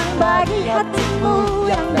berikan bagi hatimu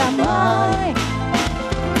yang damai.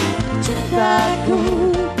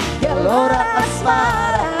 Cintaku gelora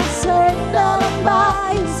asmara dalam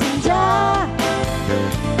payung senja,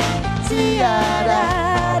 tiada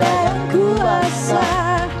ada yang kuasa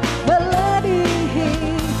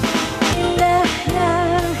melebihi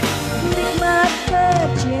indahnya nikmat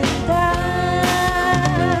bercinta.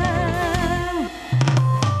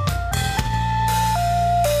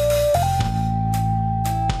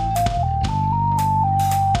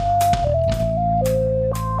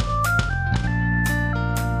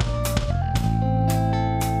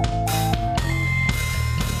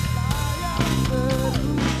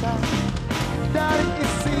 dari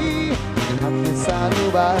isi hati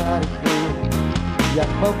sanubariku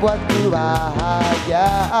yang membuatku bahagia.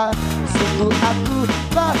 Sungguh aku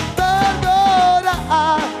tak tergoda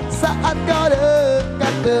saat kau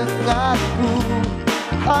dekat denganku.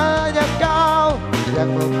 Hanya kau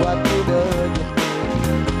yang membuatku begitu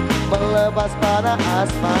melepas panah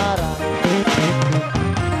asmara.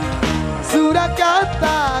 Sudah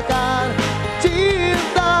katakan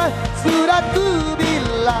cinta, sudah ku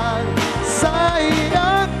bilang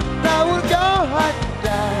sayang, namun kau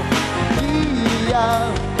hanya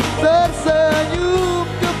diam tersenyum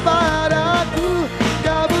kepadaku.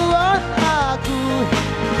 Kau buat aku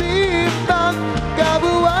bimbang, kau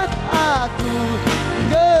buat aku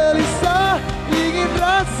gelisah, ingin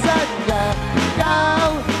rasanya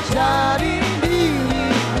kau jadi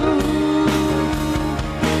diriku.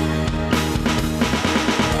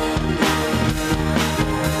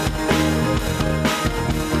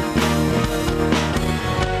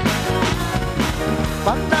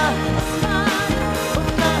 Panah asmara,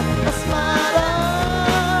 panah asmara,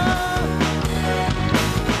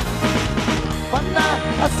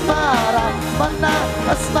 panah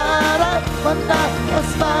asmara, panah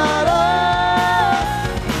asmara,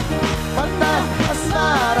 panah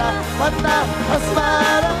asmara, panah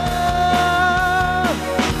asmara.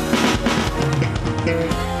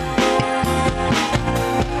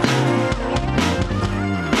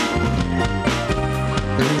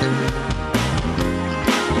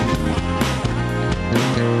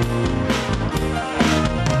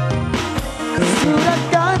 Sudah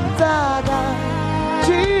katakan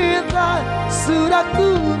cinta, sudah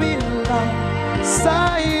ku bilang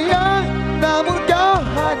sayang, namun kau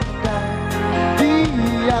hanya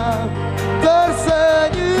diam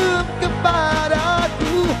tersenyum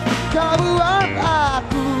kepadaku. Kau buat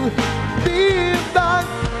aku bimbang,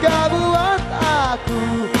 kau buat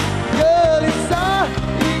aku gelisah,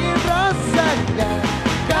 ingin rasanya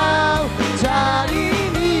kau jadi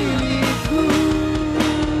milikku.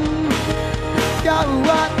 Kau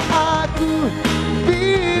buat aku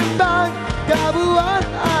bimbang, kau buat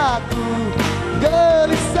aku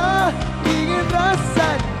gelisah, ingin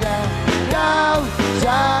rasanya kau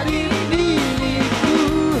jadi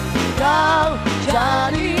milikku. Kau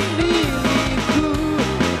jadi milikku,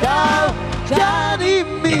 kau jadi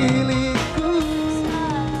milikku.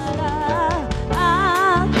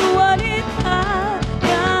 Aku wanita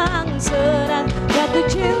yang sedang jatuh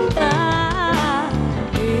cinta,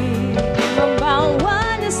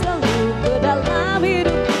 membawanya selalu ke dalam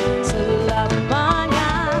hidup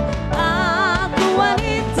selamanya.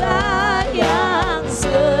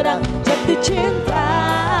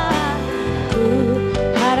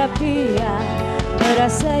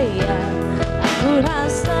 berasa yang aku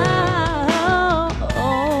rasa.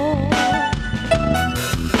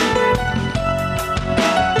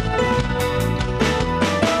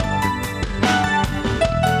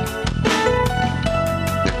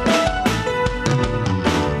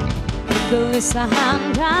 Kegelisahan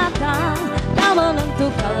datang, tak menentu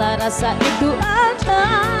kala rasa itu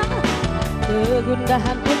ada.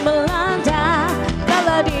 Kegundahan pun melanda,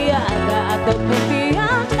 kala dia ada ataupun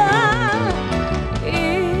tiada.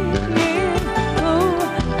 Inginku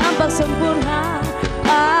nampak sempurna,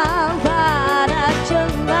 pada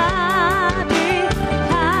cinta di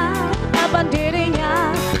hadapan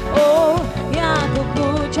dirinya. Oh, yang ku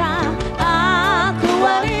puja, aku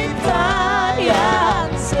wanita yang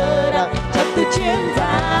sedang jatuh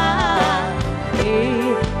cinta.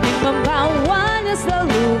 Ingin membawanya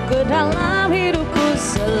selalu ke dalam hidupku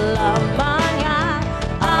selamanya.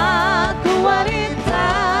 Aku wanita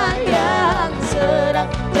yang sedang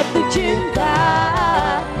jatuh cinta.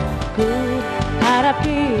 Ku harap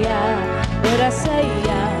dia berasa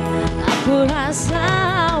yang aku rasa.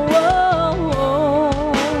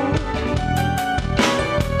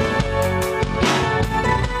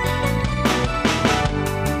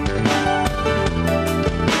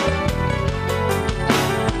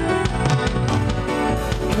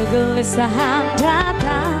 Kegelisahan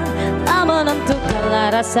datang, tak menentu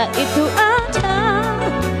kala rasa itu ada.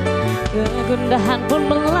 Kegundahan pun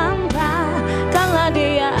melanda, kala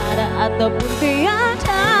dia ada ataupun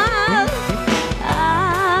tiada.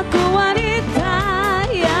 Aku wanita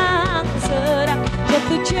yang sedang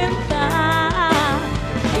jatuh cinta.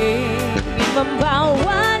 Ingin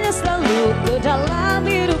membawanya selalu ke dalam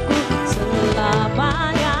hidupku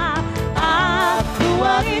selamanya. Aku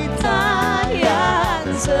wanita yang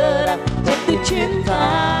sedang jatuh cinta.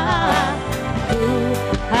 Ku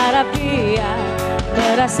harap dia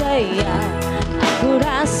berasa yang aku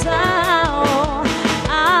rasa. Oh,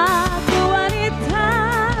 aku wanita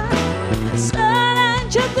sedang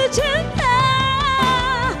jatuh cinta.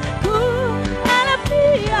 Ku harap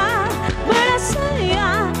dia berasa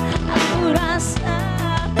yang aku rasa.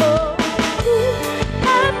 Oh, ku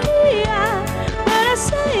harap dia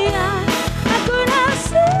berasa yang aku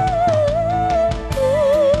rasa.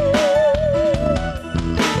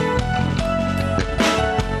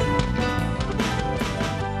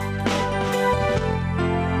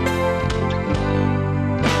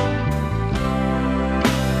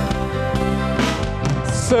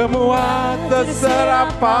 Semua terserah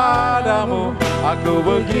padamu, aku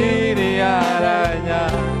begini adanya.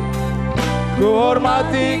 Ku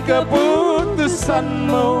hormati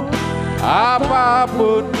keputusanmu,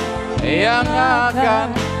 apapun yang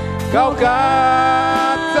akan kau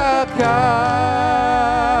katakan.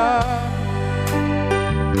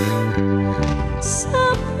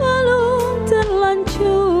 Sebelum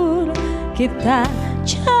terlanjur kita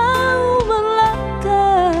jauh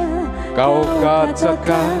melangkah, kau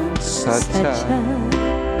katakan saja.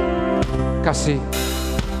 Kasih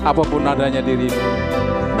apapun adanya dirimu.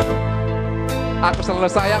 Aku selalu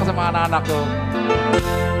sayang sama anak-anakku.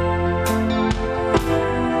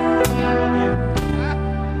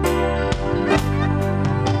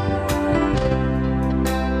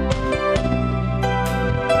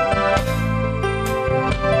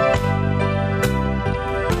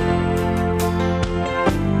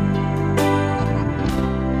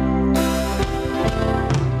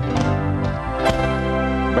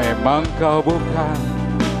 Memang kau bukan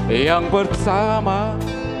yang pertama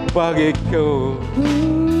bagiku.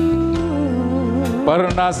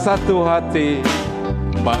 Pernah satu hati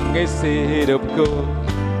mengisi hidupku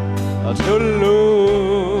dulu.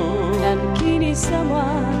 Dan kini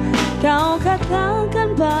semua kau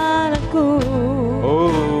katakan padaku.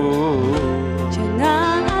 Oh,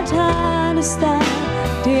 jangan ada dusta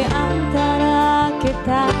di antara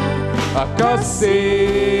kita.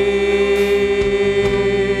 Kasih.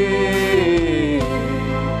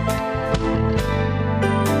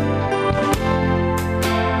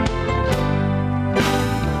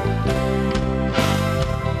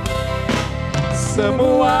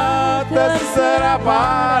 Semua terserah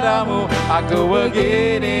padamu, aku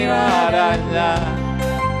begini adanya.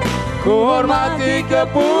 Ku hormati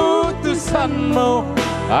keputusanmu,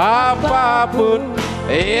 apapun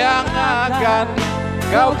yang akan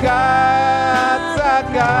kau katakan.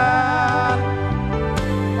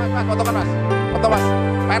 Mas, fotokan mas, foto mas,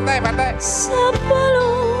 PT.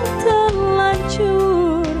 Sebelum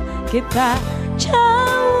terlanjur kita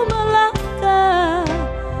jauh melangkah,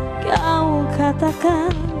 kau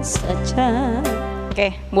katakan saja.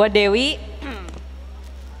 Oke, buat Dewi,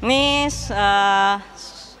 ini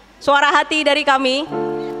suara hati dari kami.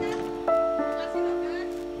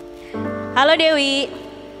 Halo Dewi,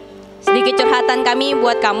 sedikit curhatan kami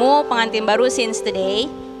buat kamu pengantin baru since today.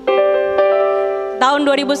 Tahun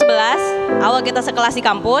 2011, awal kita sekelas di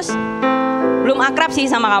kampus, belum akrab sih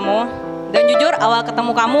sama kamu. Dan jujur awal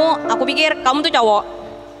ketemu kamu, aku pikir kamu tuh cowok.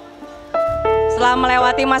 Setelah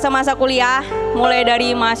melewati masa-masa kuliah, mulai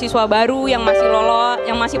dari mahasiswa baru yang masih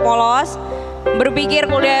yang masih polos, berpikir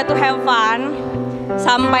kuliah itu have fun,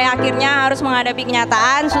 sampai akhirnya harus menghadapi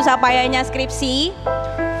kenyataan susah payahnya skripsi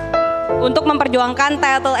untuk memperjuangkan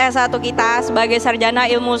title S1 kita sebagai sarjana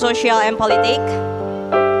ilmu sosial and politik.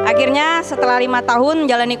 Akhirnya setelah 5 tahun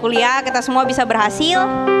menjalani kuliah, kita semua bisa berhasil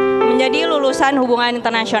menjadi lulusan hubungan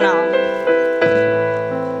internasional.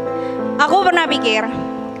 Aku pernah pikir,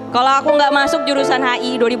 kalau aku nggak masuk jurusan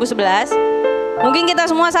HI 2011, mungkin kita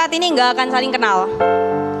semua saat ini nggak akan saling kenal.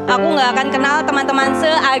 Aku nggak akan kenal teman-teman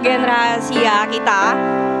seagen rahasia kita,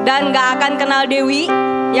 dan nggak akan kenal Dewi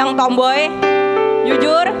yang tomboy,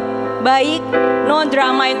 jujur, baik, no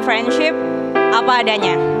drama in friendship, apa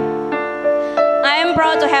adanya. I am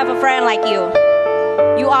proud to have a friend like you.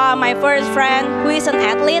 You are my first friend who is an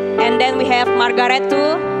athlete, and then we have Margaret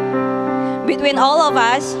too. Between all of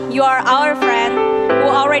us, you are our friend who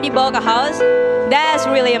already bought a house. That's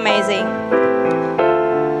really amazing.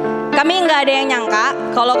 Kami nggak ada yang nyangka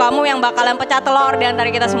kalau kamu yang bakalan pecah telur di antara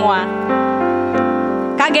kita semua.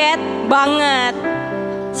 Kaget banget,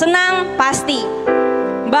 senang pasti,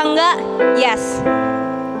 bangga yes.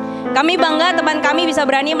 Kami bangga teman kami bisa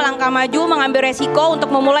berani melangkah maju mengambil resiko untuk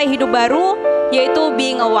memulai hidup baru, yaitu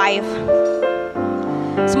being a wife.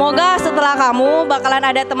 Semoga setelah kamu bakalan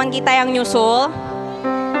ada teman kita yang nyusul,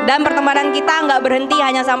 dan pertemanan kita nggak berhenti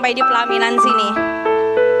hanya sampai di pelaminan sini.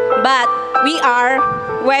 But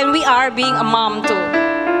when we are being a mom too.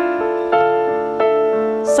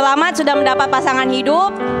 Selamat sudah mendapat pasangan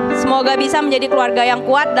hidup. Semoga bisa menjadi keluarga yang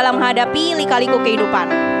kuat dalam menghadapi lika-liku kehidupan.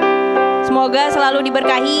 Semoga selalu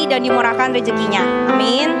diberkahi dan dimurahkan rezekinya.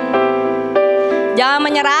 Amin. Jangan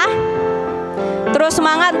menyerah. Terus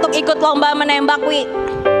semangat untuk ikut lomba menembak, Wi.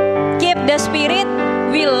 Keep the spirit.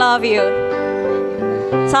 We love you.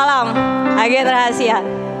 Salam, agen rahasia.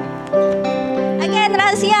 Agen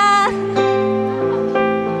rahasia.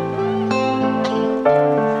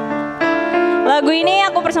 Lagu ini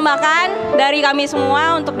aku persembahkan dari kami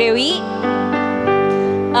semua untuk Dewi.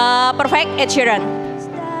 Perfect Ed Sheeran.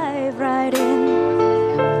 Dive right in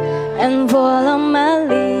and follow my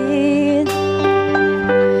lead.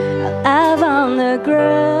 I found a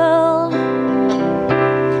girl,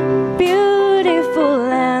 beautiful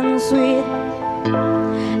and sweet.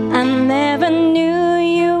 I never knew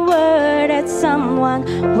you were that someone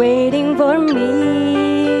waiting for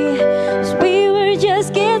me. 'Cause we were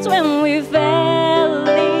just kids when we fell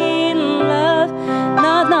in love,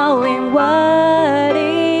 not knowing what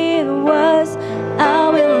it was. I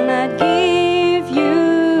will not give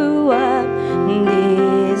you up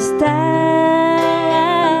this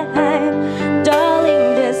time,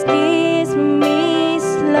 darling, just kiss me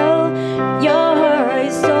slow. Your heart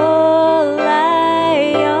is all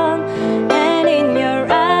I own, and in your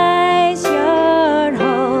eyes you're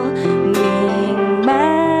holding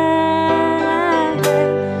mine.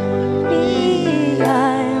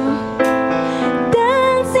 I'm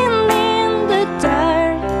dancing in the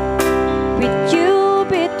dark with you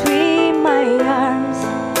between my arms,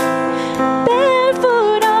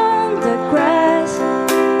 barefoot on the grass,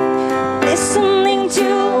 listening to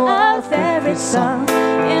our favorite song.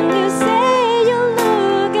 And you say you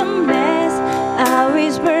look a mess, I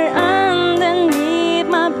whisper underneath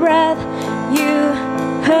my breath, you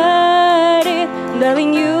heard it,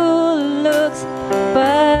 darling, you look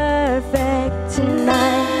perfect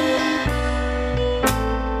tonight.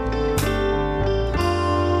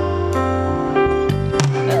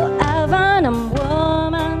 Well, I found a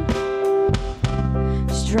woman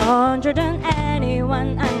stronger than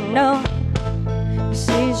anyone I know.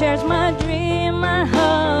 She shares my dream, I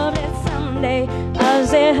hope that someday I'll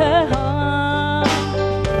see her home.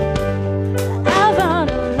 I found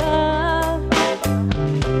a love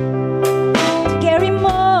to carry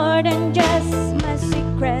more than just my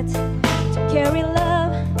secrets, to carry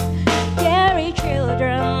love, carry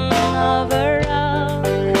children of her own.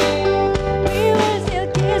 We were still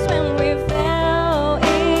kids when we fell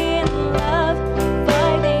in love,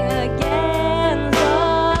 fighting against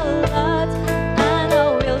all odds. I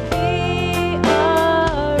know we'll be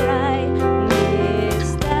alright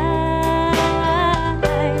this time.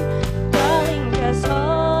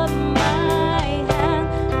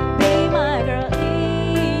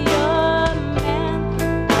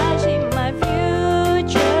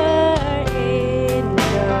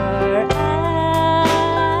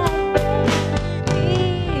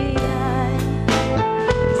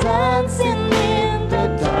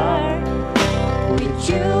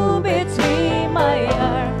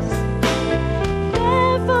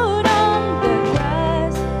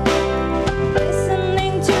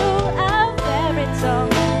 listening to our favorite song.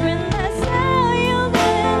 When I saw you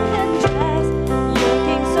in the dress,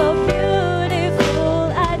 looking so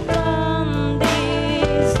beautiful, I'd come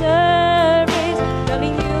this service,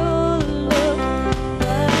 darling, you look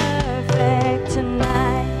perfect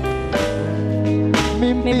tonight.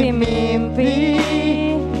 Mimpi-mimpi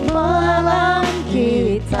malam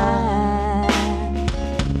kita.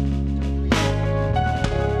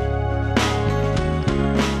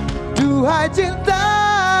 Duhai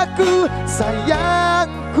cintaku,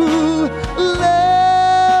 sayangku,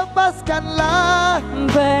 lepaskanlah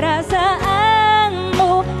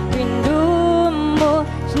perasaanmu, rindumu,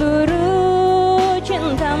 seluruh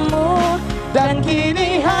cintamu. dan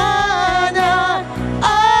kini hanya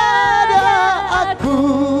ada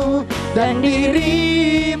aku dan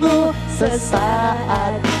dirimu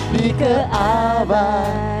sesaat di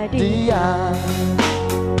keabadian.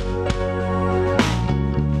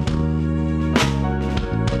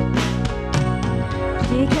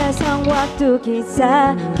 Jika sang waktu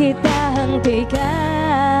kita hentikan,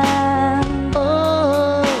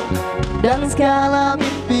 oh, dan segala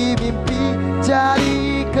mimpi-mimpi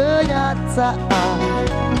jadi kenyataan,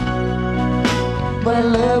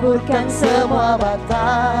 meleburkan semua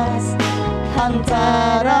batas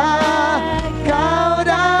antara kau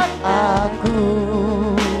dan aku.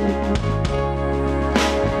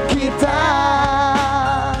 Kita,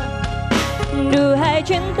 duhai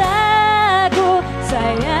cintaku,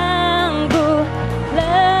 sayangku,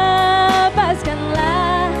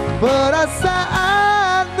 lepaskanlah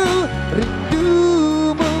perasaanmu,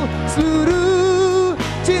 rindumu, seluruh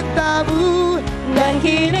cintamu, dan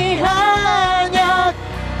kini hanya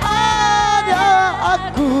ada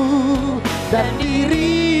aku dan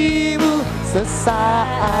dirimu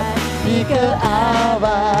sesaat di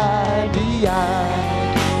keabadian.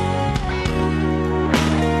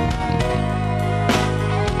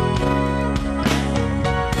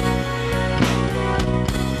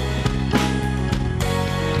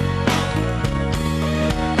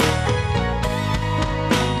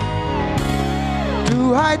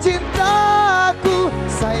 Duhai cintaku,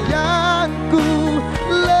 sayangku,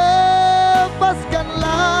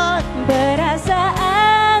 lepaskanlah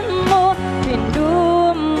perasaanmu,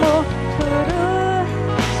 rindumu, seluruh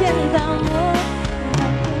cintamu.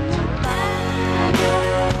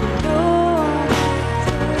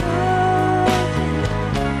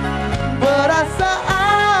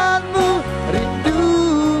 perasaanmu,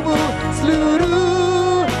 rindumu,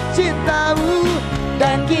 seluruh cintamu,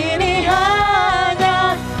 dan kini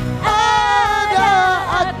hanya ada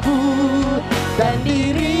aku dan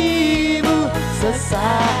dirimu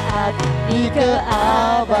sesaat di keabadian.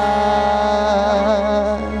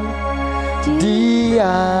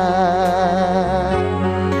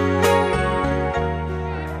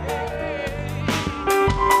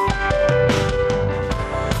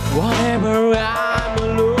 Whenever I'm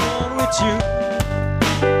alone with you,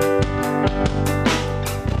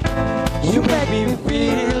 you make me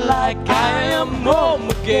feel like I am home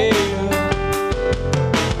again.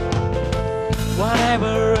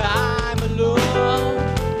 Whenever I'm alone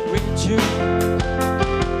with you,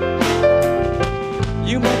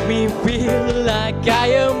 you make me feel like I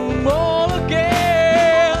am whole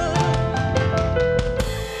again.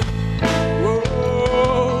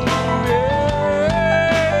 Whoa, yeah.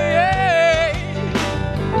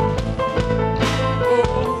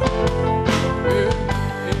 Oh,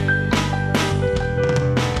 yeah.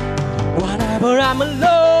 Whenever I'm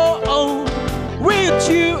alone with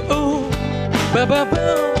you,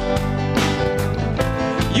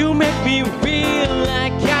 you make me feel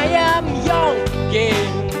like I am young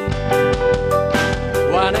again.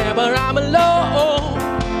 Whenever I'm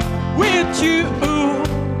alone with you,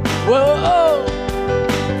 whoa,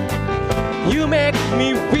 you make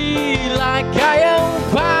me feel like I am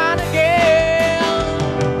fine again.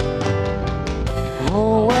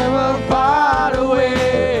 However far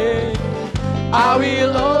away, I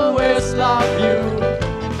will always love you.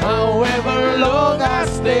 However long I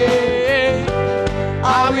stay,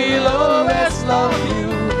 I will always love you.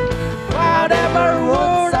 Whatever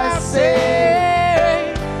words I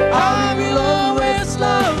say, I will always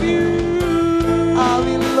love you. I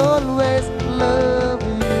will always love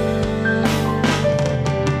you.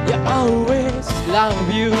 Yeah, always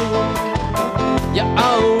love you. Yeah,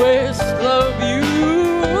 always love you.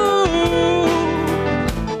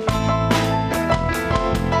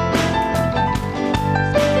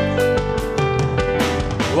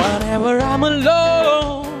 Whenever I'm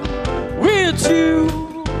alone with you,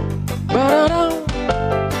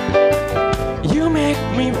 you make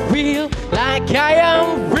me feel like I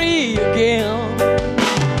am free again.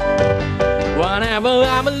 whenever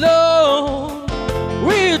I'm alone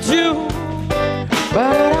with you.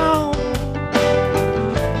 But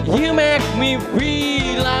you make me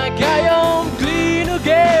feel like I am clean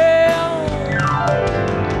again.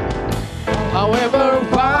 However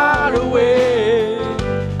far away,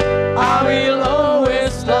 I will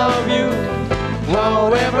always love you.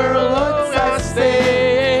 However long I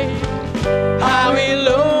stay, I will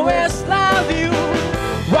always love you.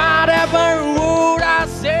 Whatever word I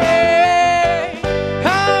say,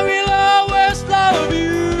 I will always love you.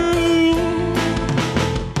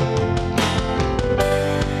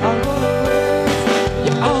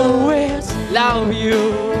 Love you,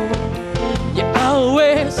 yeah, I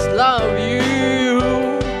always love you,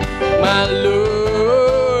 my love.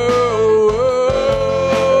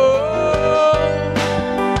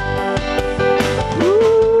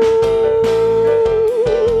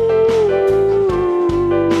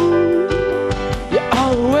 Yeah, I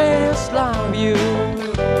always love you,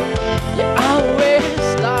 yeah, I always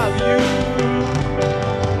love you,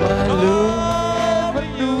 my love.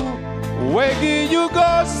 You, where did you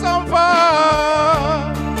go so far?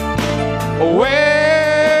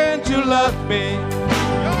 When you love me,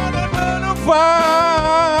 you're not gonna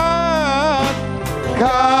find.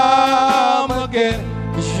 Come again,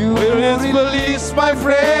 you will release my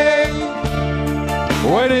friend.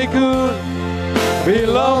 When it could be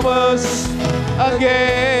lovers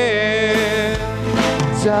again.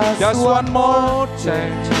 Just one more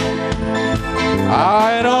change,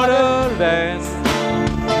 I know the dance,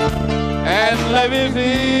 and let me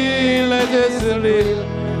feel just a little.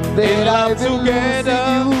 They love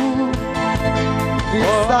together.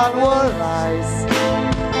 With our eyes,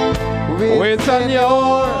 with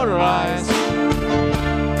your eyes,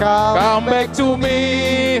 come back to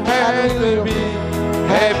me and we'll be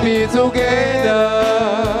happy together.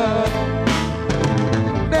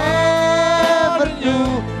 Never knew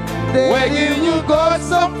where you go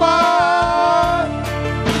so far.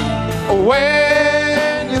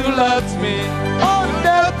 When you loved me on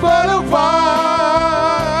that boulevard.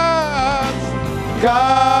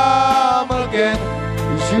 Come again,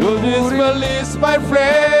 you just release my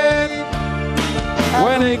friend.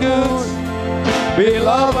 When it could be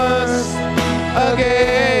lovers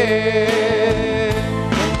again.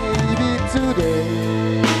 Maybe today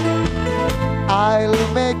I'll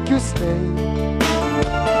make you stay.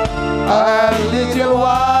 I'll lead you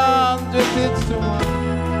on to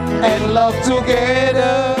and love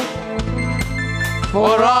together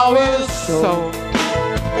for our soul.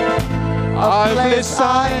 A place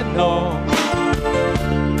I know,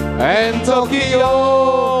 and Tokyo,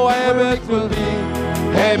 where it will be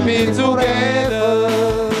happy together.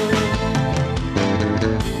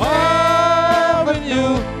 Haven't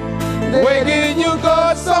you, where did you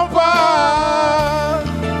go so far?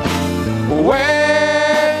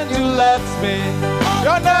 When you left me,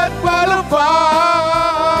 you're not qualified.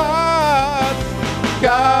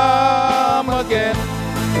 Come again,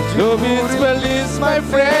 you means release my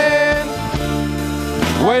friend.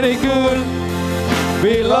 When it could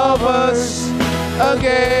be lovers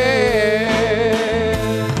again.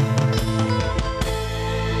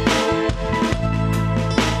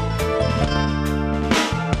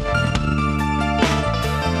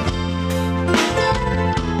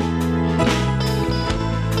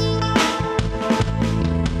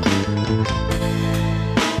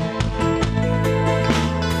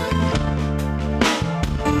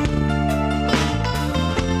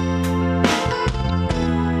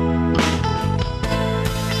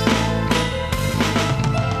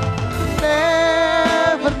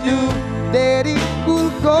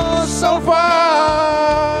 Go so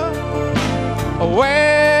far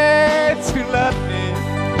away to let me.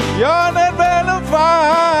 You're not relevant.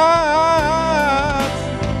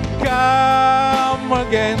 Come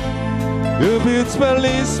again, you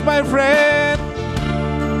release my friend.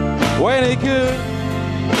 When it could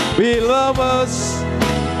be lovers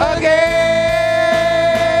again.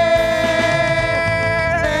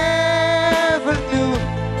 Never knew.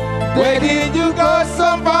 Where did you go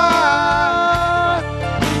so far?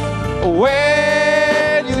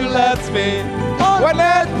 When you left me, when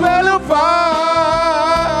that fell apart.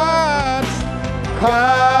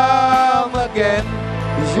 Come again,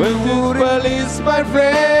 when you release my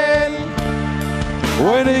friend.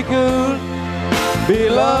 When it could be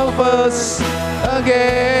lovers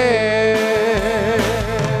again.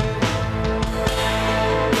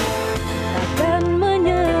 Takkan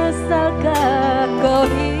menyesalkan kau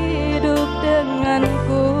hidup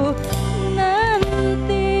denganku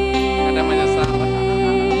nanti. Ada menyesal.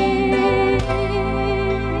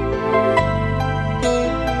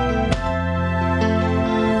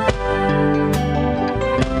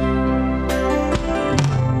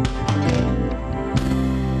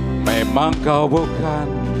 memang kau bukan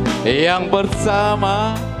yang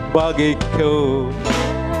bersama bagiku.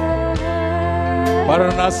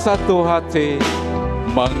 Pernah satu hati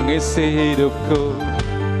mengisi hidupku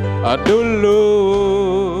dulu.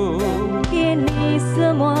 Kini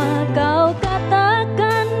semua kau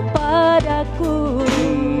katakan padaku,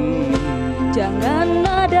 jangan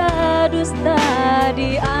ada dusta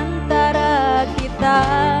di antara kita.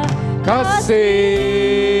 Kasih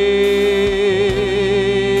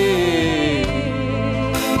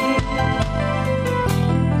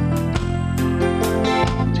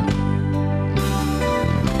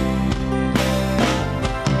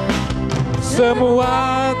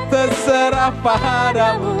semua terserah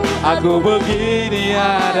padamu, aku begini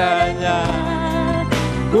adanya.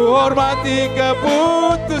 Ku hormati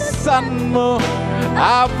keputusanmu,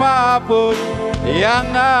 apapun yang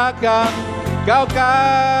akan kau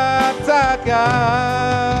katakan.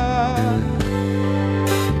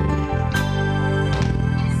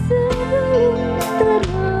 Sebelum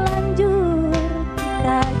terlanjur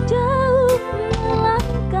kita jauh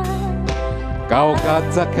melangkah, kau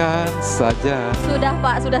katakan saja. Sudah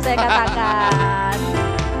Pak, sudah saya katakan.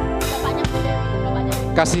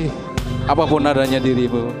 Kasih apapun adanya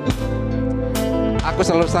dirimu. Aku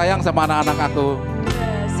selalu sayang sama anak-anak aku.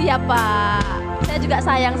 Siap Pak. Saya juga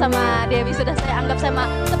sayang sama Dewi. Sudah saya anggap sama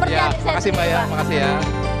seperti Ya, adik saya makasih Mbak sendiri, ya, Pak. makasih ya.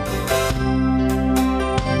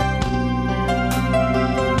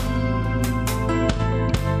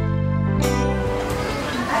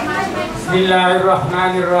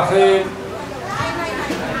 Bismillahirrahmanirrahim.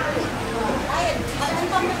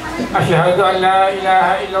 Asyhadu an la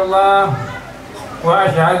ilaha illallah wa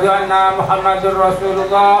asyhadu anna Muhammadur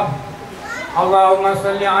Rasulullah. Allahumma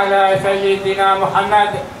salli ala sayyidina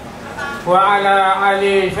Muhammad wa ala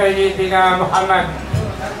ali sayyidina Muhammad.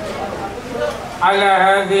 Ala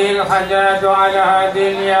hadhil hajat wa ala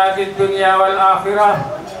hadhil niyatid dunya wal akhirah.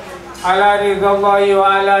 Ala ridhallahi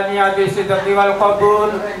wa ala niyati sidqi wal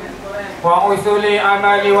qabul wa usuli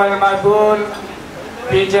amali wal mabul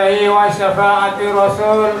bijahi wa syafaati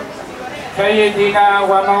rasul Sayyidina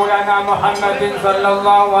wa maulana Muhammadin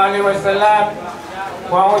sallallahu alaihi wasallam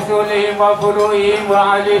wa usulihim wa furu'ihim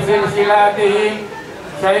wa ali silsilatihim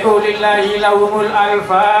syai'ulillahi lahumul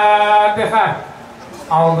al-fatihah.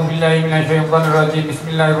 A'udhu billahi minasyaitanir rajim.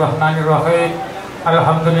 Bismillahirrahmanirrahim.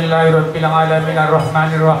 Alhamdulillahi rabbil alamin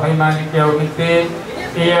arrahmanir rahim maliki yaumiddin.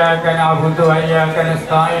 Iyyaka na'budu wa iyyaka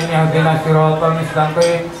nasta'in ihdinas siratal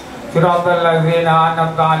mustaqim siratal ladzina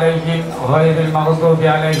an'amta 'alaihim ghairil maghdubi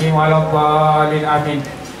 'alaihim waladdallin amin.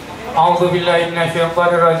 A'udzu billahi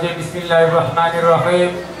minasyaitonir rajim.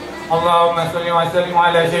 Bismillahirrahmanirrahim. Allahumma shalli wa sallim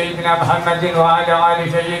ala sayyidina Muhammadin wa ala ali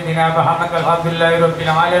sayyidina Muhammad. Alhamdulillahi rabbil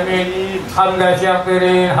alamin. Hamdan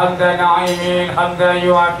syakirin, hamdan na'imin, hamdan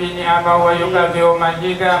yu'afi ni'amahu wa yukafi'u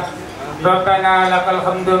majidah. Rabbana lakal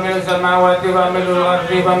hamdu mil samawati wa milul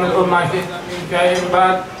ardi wa mil ummasyid min syai'in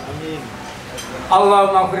ba'd.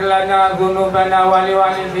 Allahumma ighfir lana dhunubana wa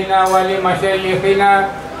liwalidina wa limasyayikhina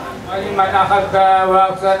wa liman ahabba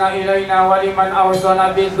wa ahsana ilaina wa liman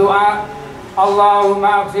awsana bid du'a.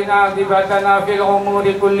 Allahumma aqsina akibatana fil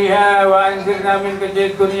umuri kulliha wa anzirna min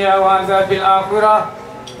khizyid dunya wa azabil akhirah.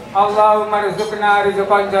 Allahumma rizqna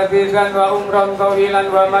rizqan jadidan wa umran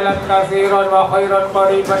tawilan wa malan katsiran wa khairan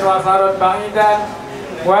qariban wa saran ba'idan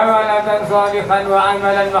wa waladan salihan wa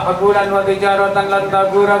amalan mahbulan wa tijaratan lan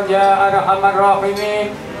taburan ya arhamar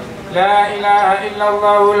rahimin. La ilaha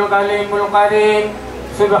illallahul kalimul karim.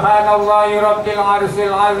 Subhanallahi rabbil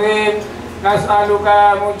arsyil azim.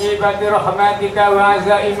 Nas'aluka mujibati rahmatika wa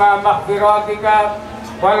azaima maghfiratika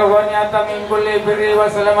wal ghaniyata min kulli birri wa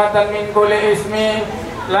salamatan min kulli ismi.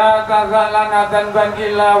 La tazalana dhanban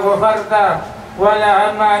illa ghafarta wa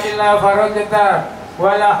la hamma illa farajta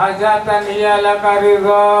wa la hajatan hiya laka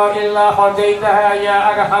ridha illa qadaitaha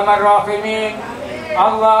ya arhamar rahimin.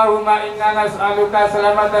 Allahumma inna nas'aluka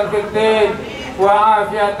salamatan fid din wa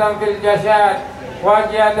afiyatan fil jasad wa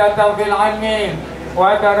ziyadatan fil ilmi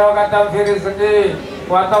wa barakatan fil rizqi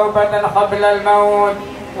wa taubatan qabla al maut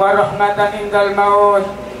wa rahmatan indal maut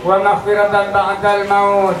wa maghfiratan ba'dal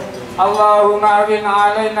maut. Allahumma awin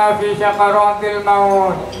alaina fi syakaratil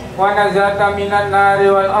maut wa nazata minan nari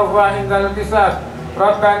wal afwa indal hisab.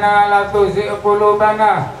 Rabbana la tuzigh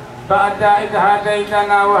qulubana ba'da idh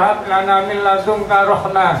hadaitana wa hab lana min ladunka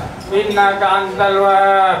rahmah innaka antal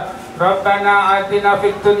wahhab. Rabbana atina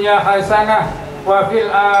fid dunya hasanah wa fil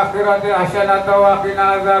akhirati hasanah wa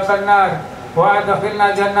qina adzabannar wa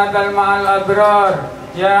adkhilna jannatal ma'al abrar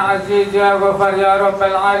ya aziz ya ghafar ya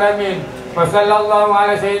rabbal alamin. Wa sallallahu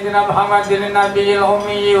ala sayyidina Muhammadin nabiyil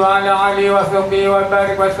ummi wa ala alihi wa sahbihi wa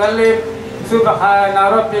barik wa sallim.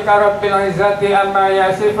 Subhana rabbika rabbil izzati amma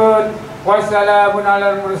yasifun Wassalamun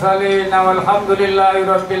alal mursalin walhamdulillahi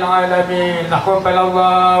rabbil alamin.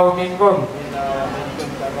 Taqabbalallahu minkum.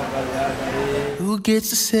 Who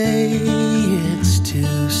gets to say it's too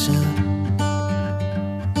soon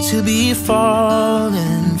to be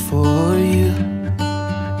falling for you?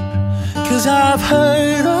 'Cause I've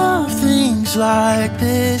heard of things like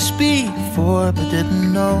this before, but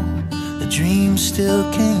didn't know the dream still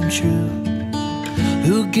came true.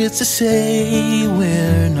 Who gets to say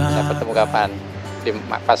we're not? Kita ketemu kapan?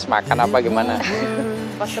 Pas makan apa gimana?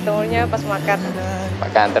 Pas ketemunya pas makan.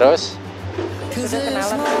 Makan terus? Sudah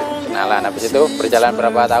Kenalan, habis itu berjalan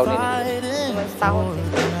berapa tahun ini? Cuma setahun sih.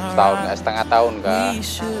 Setahun, nggak setengah tahun kah?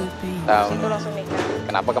 Tahun. Itu langsung nikah.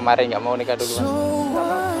 Kenapa kemarin nggak mau nikah dulu, Mas?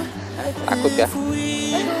 Takut ya?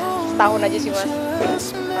 Setahun aja sih,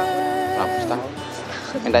 Mas. Kenapa setahun?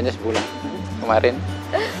 Mintanya sebulan. Kemarin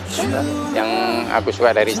yang aku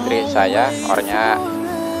suka dari istri saya, orangnya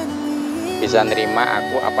bisa nerima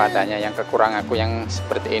aku apa adanya, yang kekurang aku yang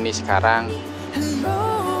seperti ini sekarang.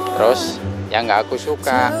 Terus yang nggak aku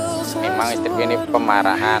suka, memang istriku ini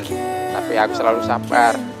pemarahan, tapi aku selalu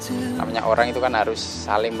sabar. Namanya orang itu kan harus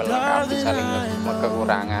saling melengkapi, saling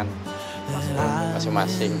kekurangan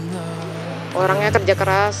masing-masing. Orangnya kerja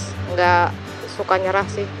keras, nggak suka nyerah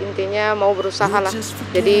sih. Intinya mau berusaha lah,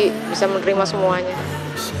 jadi bisa menerima semuanya.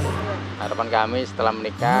 Harapan kami setelah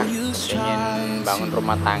menikah ingin bangun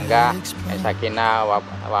rumah tangga yang sakinah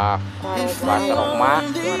warahmah,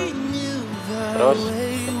 terus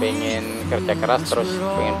pengen kerja keras, terus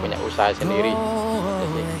pengen punya usaha sendiri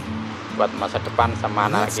buat masa depan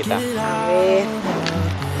sama anak kita. Amin.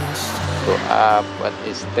 Doa buat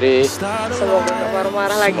istri, semoga nggak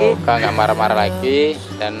marah-marah lagi. Semoga nggak marah-marah lagi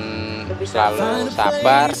dan selalu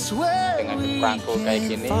sabar dengan kekuranganku kayak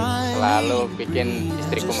gini. Selalu bikin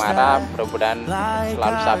istriku marah, mudah-mudahan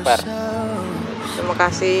selalu sabar. Terima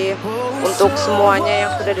kasih untuk semuanya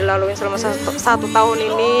yang sudah dilalui selama satu tahun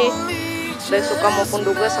ini. Dari suka maupun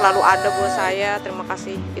duga selalu ada buat saya. Terima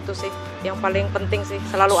kasih, itu sih yang paling penting sih,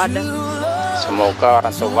 selalu ada. Semoga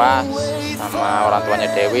orang tua sama orang tuanya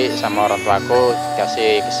Dewi sama orang tuaku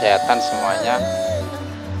kasih kesehatan semuanya,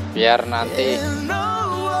 biar nanti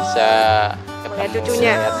bisa ketemu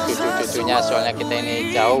cucu-cucunya. Soalnya kita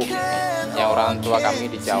ini jauh, yang orang tua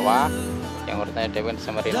kami di Jawa, yang orang tuanya Dewi di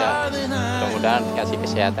Samarinda. Mudah-mudahan dikasih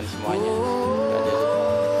kesehatan semuanya.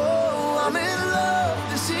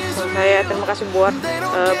 Saya terima kasih buat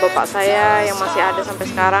bapak saya yang masih ada sampai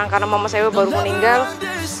sekarang, karena mama saya baru meninggal.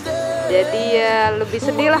 Jadi ya lebih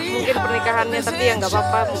sedih lah mungkin pernikahannya, tapi ya nggak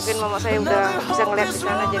apa-apa. Mungkin mama saya udah bisa ngeliat di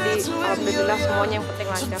sana, jadi alhamdulillah semuanya yang penting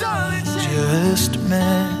lancar. Just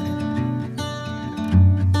met.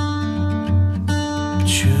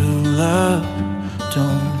 True love,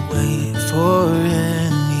 don't wait for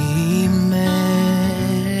any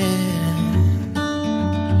man,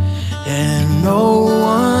 and no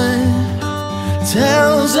one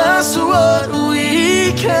tells us what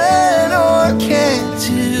we can or can't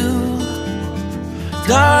do.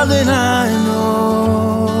 Darling, I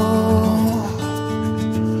know,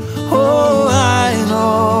 oh I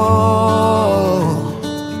know,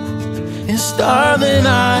 yes darling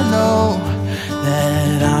I know.